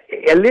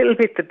 a little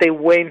bit that they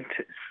went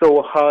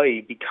so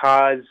high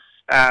because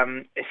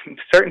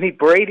certainly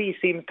Brady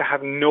seems to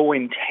have no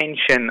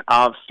intention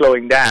of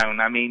slowing down.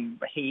 I mean,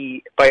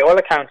 by all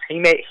accounts, he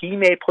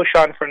may push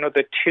on for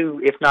another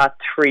 2, if not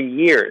 3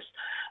 years.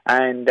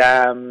 And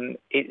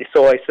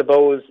so I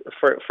suppose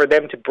for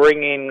them to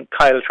bring in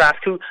Kyle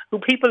Trask, who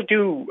people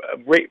do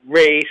rate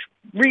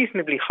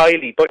reasonably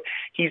highly, but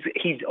he's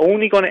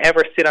only going to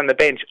ever sit on the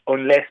bench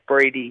unless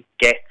Brady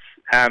gets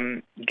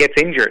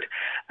injured,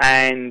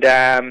 and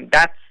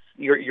that's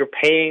you're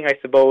paying, I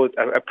suppose,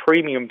 a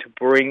premium to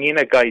bring in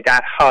a guy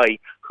that high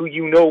who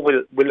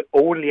will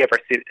only ever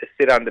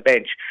sit on the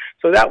bench.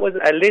 So that was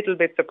a little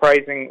bit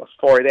surprising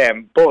for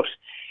them, but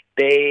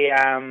they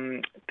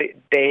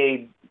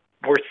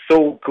were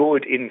so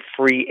good in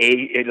free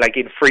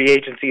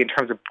agency in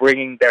terms of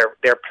bringing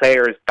their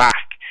players back.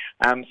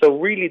 So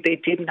really, they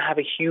didn't have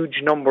a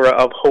huge number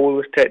of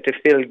holes to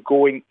fill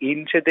going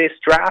into this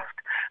draft.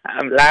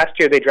 Last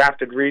year, they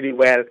drafted really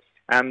well.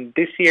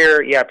 This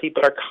year, yeah,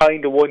 people are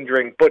kind of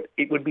wondering, but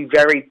it would be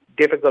very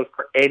difficult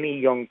for any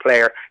young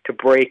player to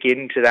break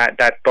into that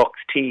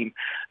Bucs team.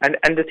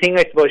 And the thing,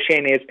 I suppose,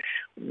 Shane, is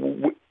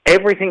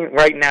everything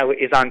right now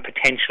is on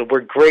potential.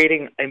 We're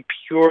grading and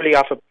purely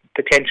off of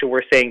potential.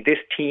 We're saying this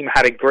team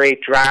had a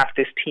great draft,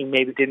 this team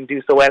maybe didn't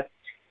do so well.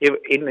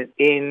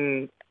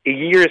 In a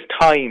year's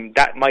time,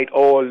 that might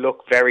all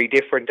look very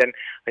different. And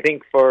I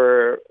think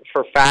for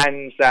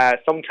fans,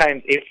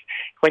 sometimes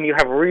when you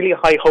have really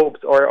high hopes,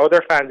 or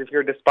other fans, if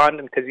you're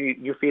despondent because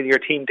you feel your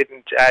team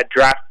didn't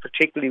draft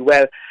particularly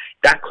well,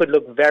 that could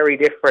look very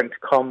different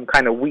come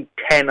kind of week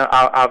 10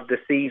 of the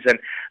season.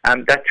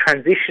 That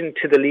transition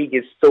to the league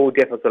is so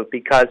difficult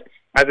because,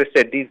 as I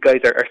said, these guys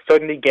are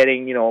suddenly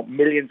getting,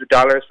 millions of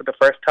dollars for the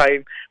first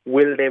time.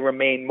 Will they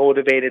remain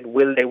motivated?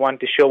 Will they want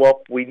to show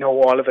up? We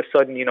know all of a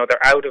sudden,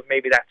 they're out of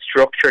maybe that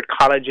structured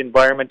college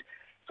environment.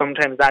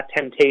 Sometimes that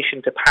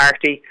temptation to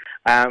party.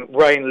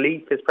 Ryan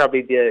Leaf is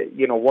probably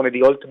one of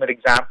the ultimate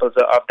examples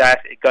of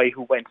that. A guy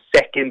who went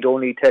second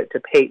only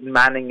to Peyton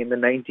Manning in the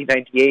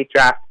 1998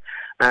 draft.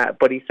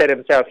 But he said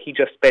himself he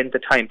just spent the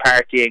time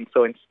partying.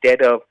 So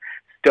instead of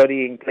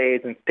studying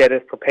plays, instead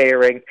of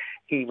preparing,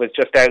 he was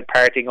just out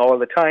partying all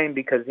the time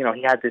because, he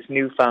had this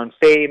newfound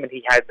fame and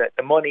he had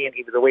the money and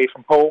he was away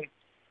from home.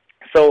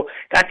 So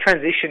that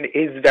transition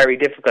is very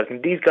difficult.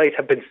 And these guys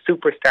have been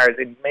superstars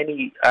in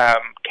many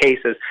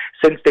cases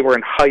since they were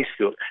in high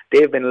school.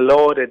 They've been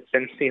lauded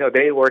since,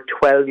 they were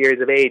 12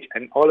 years of age.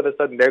 And all of a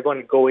sudden they're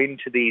going to go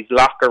into these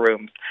locker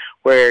rooms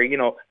where,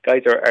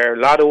 guys are a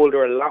lot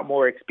older, a lot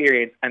more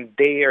experienced, and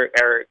they are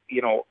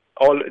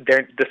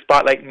the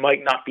spotlight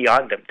might not be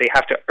on them. They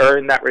have to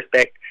earn that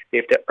respect. They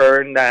have to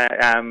earn that,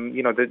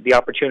 the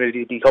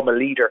opportunity to become a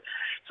leader.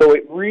 So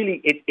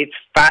it's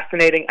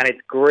fascinating and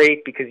it's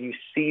great because you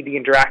see the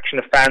interaction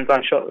of fans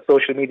on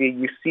social media.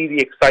 You see the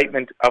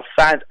excitement of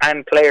fans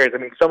and players. I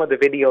mean, some of the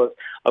videos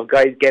of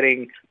guys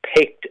getting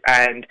picked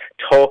and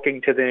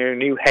talking to their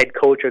new head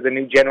coach or the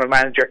new general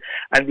manager,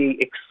 and the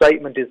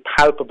excitement is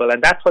palpable.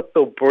 And that's what's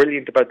so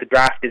brilliant about the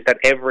draft, is that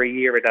every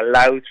year it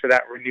allows for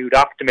that renewed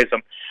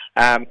optimism.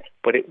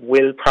 But it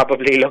will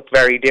probably look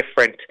very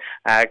different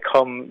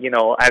come,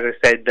 as I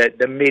said,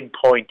 the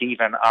midpoint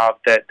even of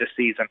the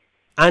season.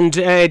 And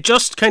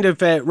just kind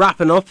of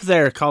wrapping up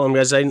there, Colin,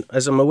 as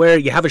I'm aware,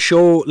 you have a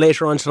show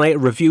later on tonight, a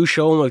review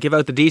show, and we'll give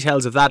out the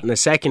details of that in a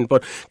second.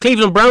 But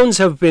Cleveland Browns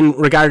have been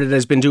regarded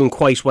as been doing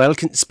quite well,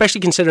 especially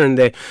considering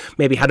they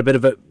maybe had a bit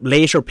of a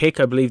later pick.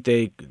 I believe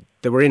they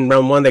were in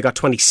round 1, they got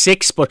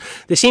 26, but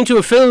they seem to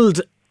have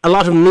filled a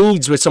lot of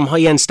needs with some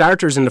high-end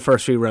starters in the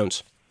first few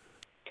rounds.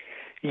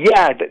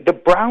 Yeah, the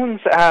Browns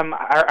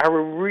are a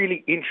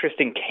really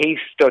interesting case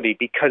study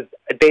because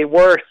they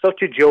were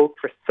such a joke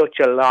for such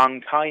a long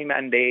time,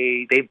 and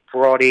they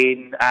brought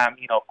in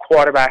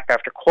quarterback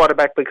after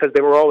quarterback because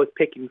they were always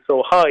picking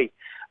so high,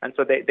 and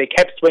so they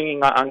kept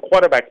swinging on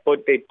quarterbacks.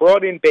 But they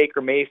brought in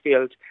Baker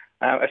Mayfield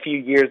a few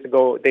years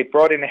ago. They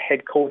brought in a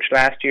head coach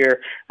last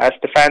year,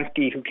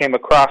 Stefanski, who came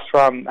across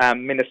from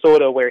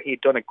Minnesota, where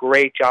he'd done a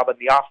great job on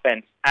the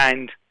offense,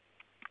 and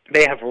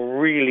they have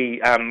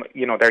really,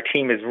 their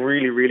team is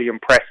really, really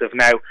impressive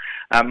now.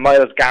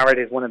 Myles Garrett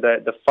is one of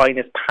the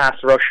finest pass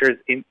rushers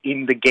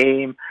in the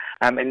game.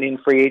 And in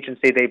free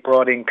agency, they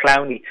brought in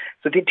Clowney.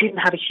 So they didn't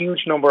have a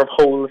huge number of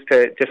holes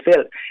to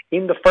fill.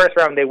 In the first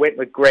round, they went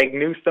with Greg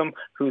Newsome,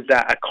 who's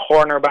a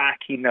cornerback.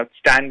 He's an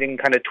outstanding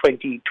kind of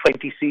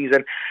 2020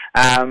 season.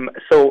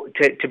 So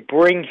to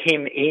bring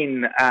him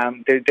in,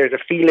 there's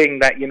a feeling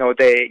that, you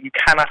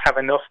cannot have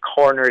enough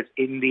corners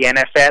in the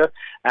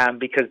NFL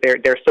because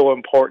they're so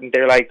important.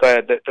 They're like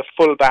the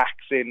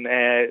fullbacks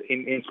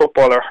in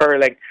football or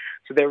hurling.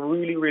 So they're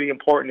really, really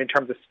important in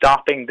terms of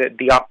stopping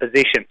the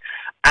opposition.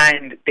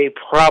 And they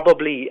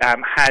probably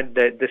had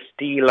the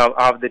steal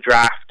of the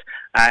draft.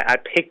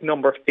 At pick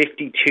number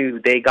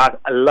 52, they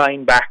got a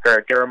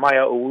linebacker,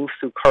 Jeremiah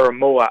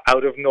Owusu-Koramoah,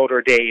 out of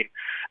Notre Dame.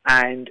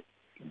 And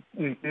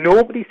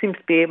nobody seems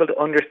to be able to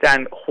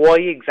understand why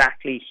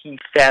exactly he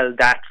fell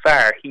that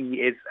far. He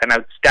is an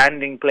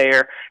outstanding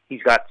player.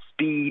 He's got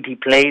speed. He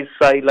plays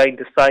sideline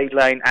to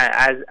sideline,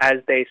 as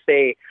they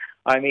say.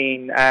 I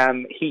mean,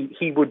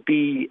 he would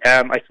be,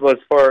 I suppose,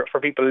 for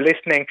people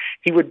listening,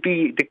 he would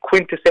be the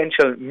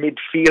quintessential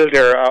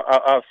midfielder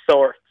of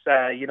sorts.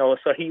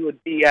 So he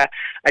would be a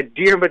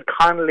Diarmuid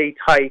Connolly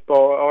type,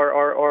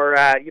 or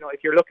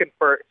if you're looking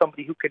for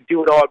somebody who could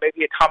do it all,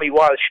 maybe a Tommy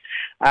Walsh,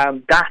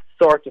 that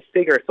sort of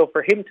figure. So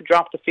for him to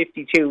drop to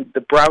 52, the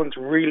Browns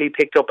really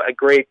picked up a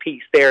great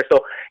piece there.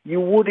 So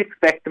you would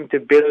expect them to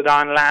build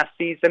on last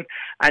season,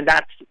 and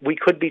we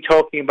could be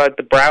talking about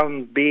the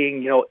Browns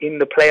being, in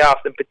the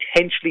playoffs and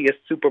potentially a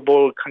Super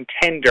Bowl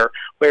contender,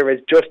 whereas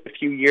just a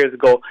few years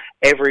ago,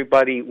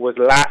 everybody was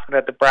laughing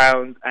at the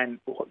Browns, and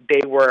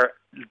they were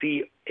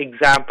the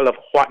example of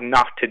what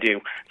not to do.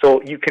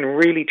 So you can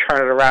really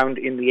turn it around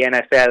in the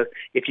NFL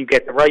if you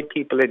get the right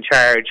people in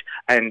charge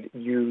and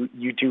you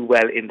do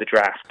well in the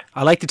draft.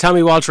 I like the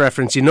Tommy Walsh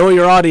reference. You know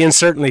your audience,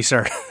 certainly,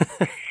 sir.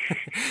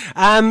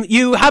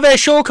 You have a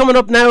show coming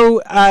up now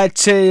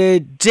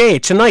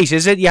tonight,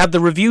 is it? You have the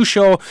review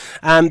show.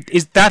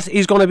 Is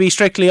going to be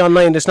strictly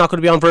online? It's not going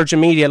to be on Virgin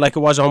Media like it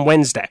was on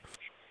Wednesday?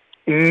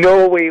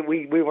 No, we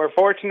were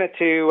fortunate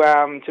to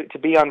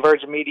be on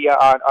Virgin Media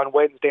on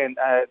Wednesday, and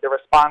the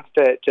response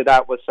to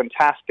that was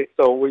fantastic.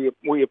 So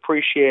we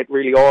appreciate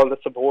really all the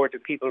support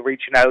and people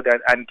reaching out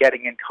and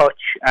getting in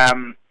touch.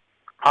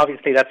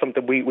 Obviously, that's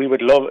something we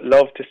would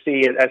love to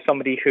see as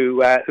somebody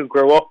who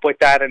grew up with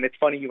that. And it's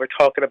funny, you were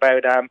talking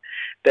about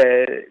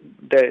the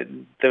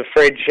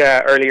fridge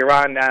earlier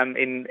on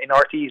in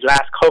RT's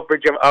last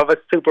coverage of a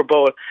Super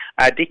Bowl.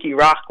 Dickie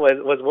Rock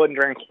was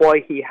wondering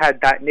why he had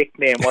that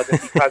nickname. Was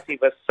it because he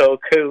was so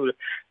cool?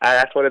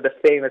 That's one of the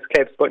famous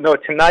clips. But no,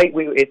 tonight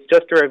it's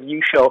just a review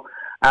show.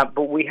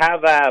 But we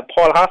have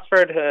Paul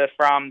Hosford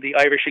from the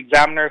Irish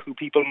Examiner, who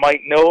people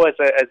might know as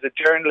a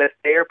journalist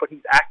there, but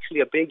he's actually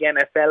a big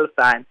NFL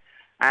fan.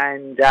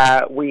 And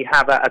we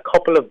have a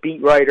couple of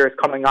beat writers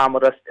coming on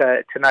with us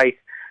tonight.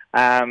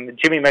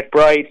 Jimmy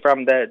McBride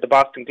from the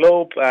Boston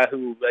Globe,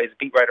 who is a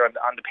beat writer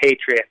on the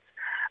Patriots.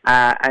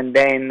 And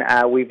then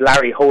we've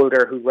Larry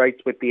Holder, who writes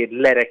with The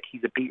Athletic.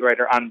 He's a beat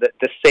writer on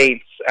the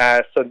Saints.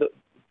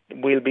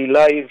 We'll be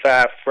live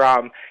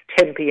from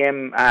 10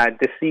 p.m.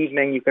 This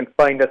evening. You can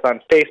find us on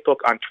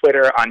Facebook, on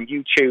Twitter, on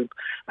YouTube,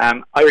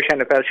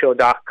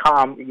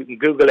 IrishNFLshow.com. You can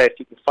Google it.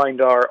 You can find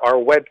our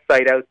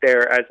website out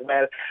there as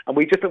well. And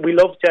we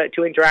love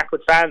to interact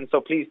with fans, so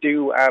please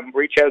do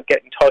reach out,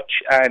 get in touch,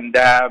 and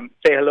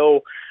say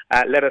hello.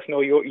 Let us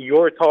know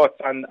your thoughts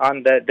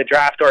on the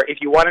draft, or if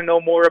you want to know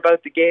more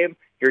about the game,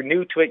 you're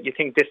new to it, you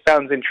think this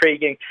sounds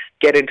intriguing,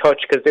 get in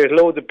touch, because there's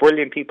loads of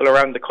brilliant people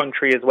around the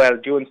country as well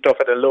doing stuff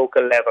at a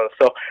local level.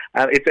 So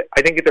I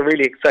think it's a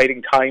really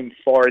exciting time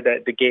for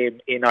the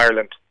game in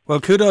Ireland. Well,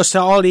 kudos to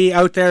all you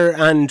out there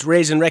and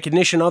raising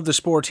recognition of the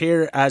sport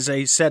here. As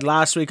I said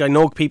last week, I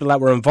know people that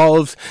were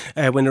involved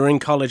when they were in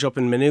college up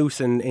in Maynooth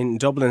and in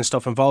Dublin and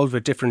stuff, involved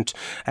with different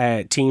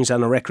teams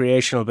on a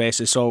recreational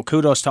basis. So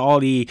kudos to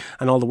all you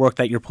and all the work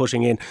that you're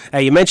putting in.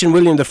 You mentioned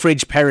William the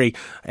Fridge Perry.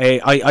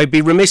 I'd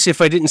be remiss if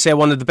I didn't say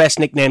one of the best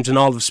nicknames in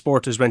all of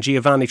sport is when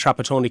Giovanni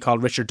Trapattoni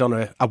called Richard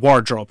Dunne a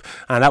wardrobe.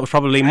 And that was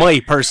probably my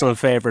personal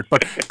favourite.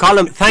 But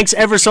Colin, thanks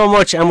ever so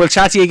much, and we'll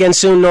chat to you again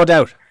soon, no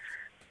doubt.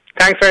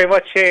 Thanks very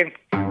much, Shane.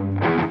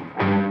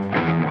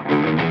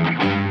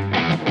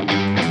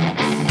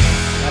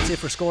 That's it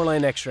for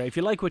Scoreline Extra. If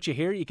you like what you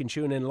hear, you can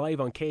tune in live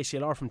on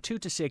KCLR from 2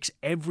 to 6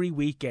 every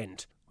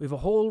weekend. We have a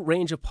whole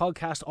range of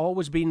podcasts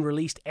always being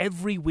released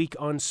every week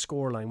on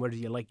Scoreline. Whether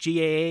you like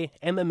GAA,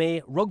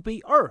 MMA,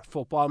 rugby or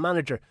Football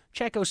Manager,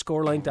 check out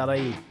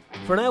scoreline.ie.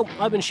 For now,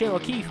 I've been Shane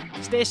O'Keefe.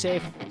 Stay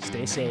safe,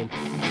 stay sane.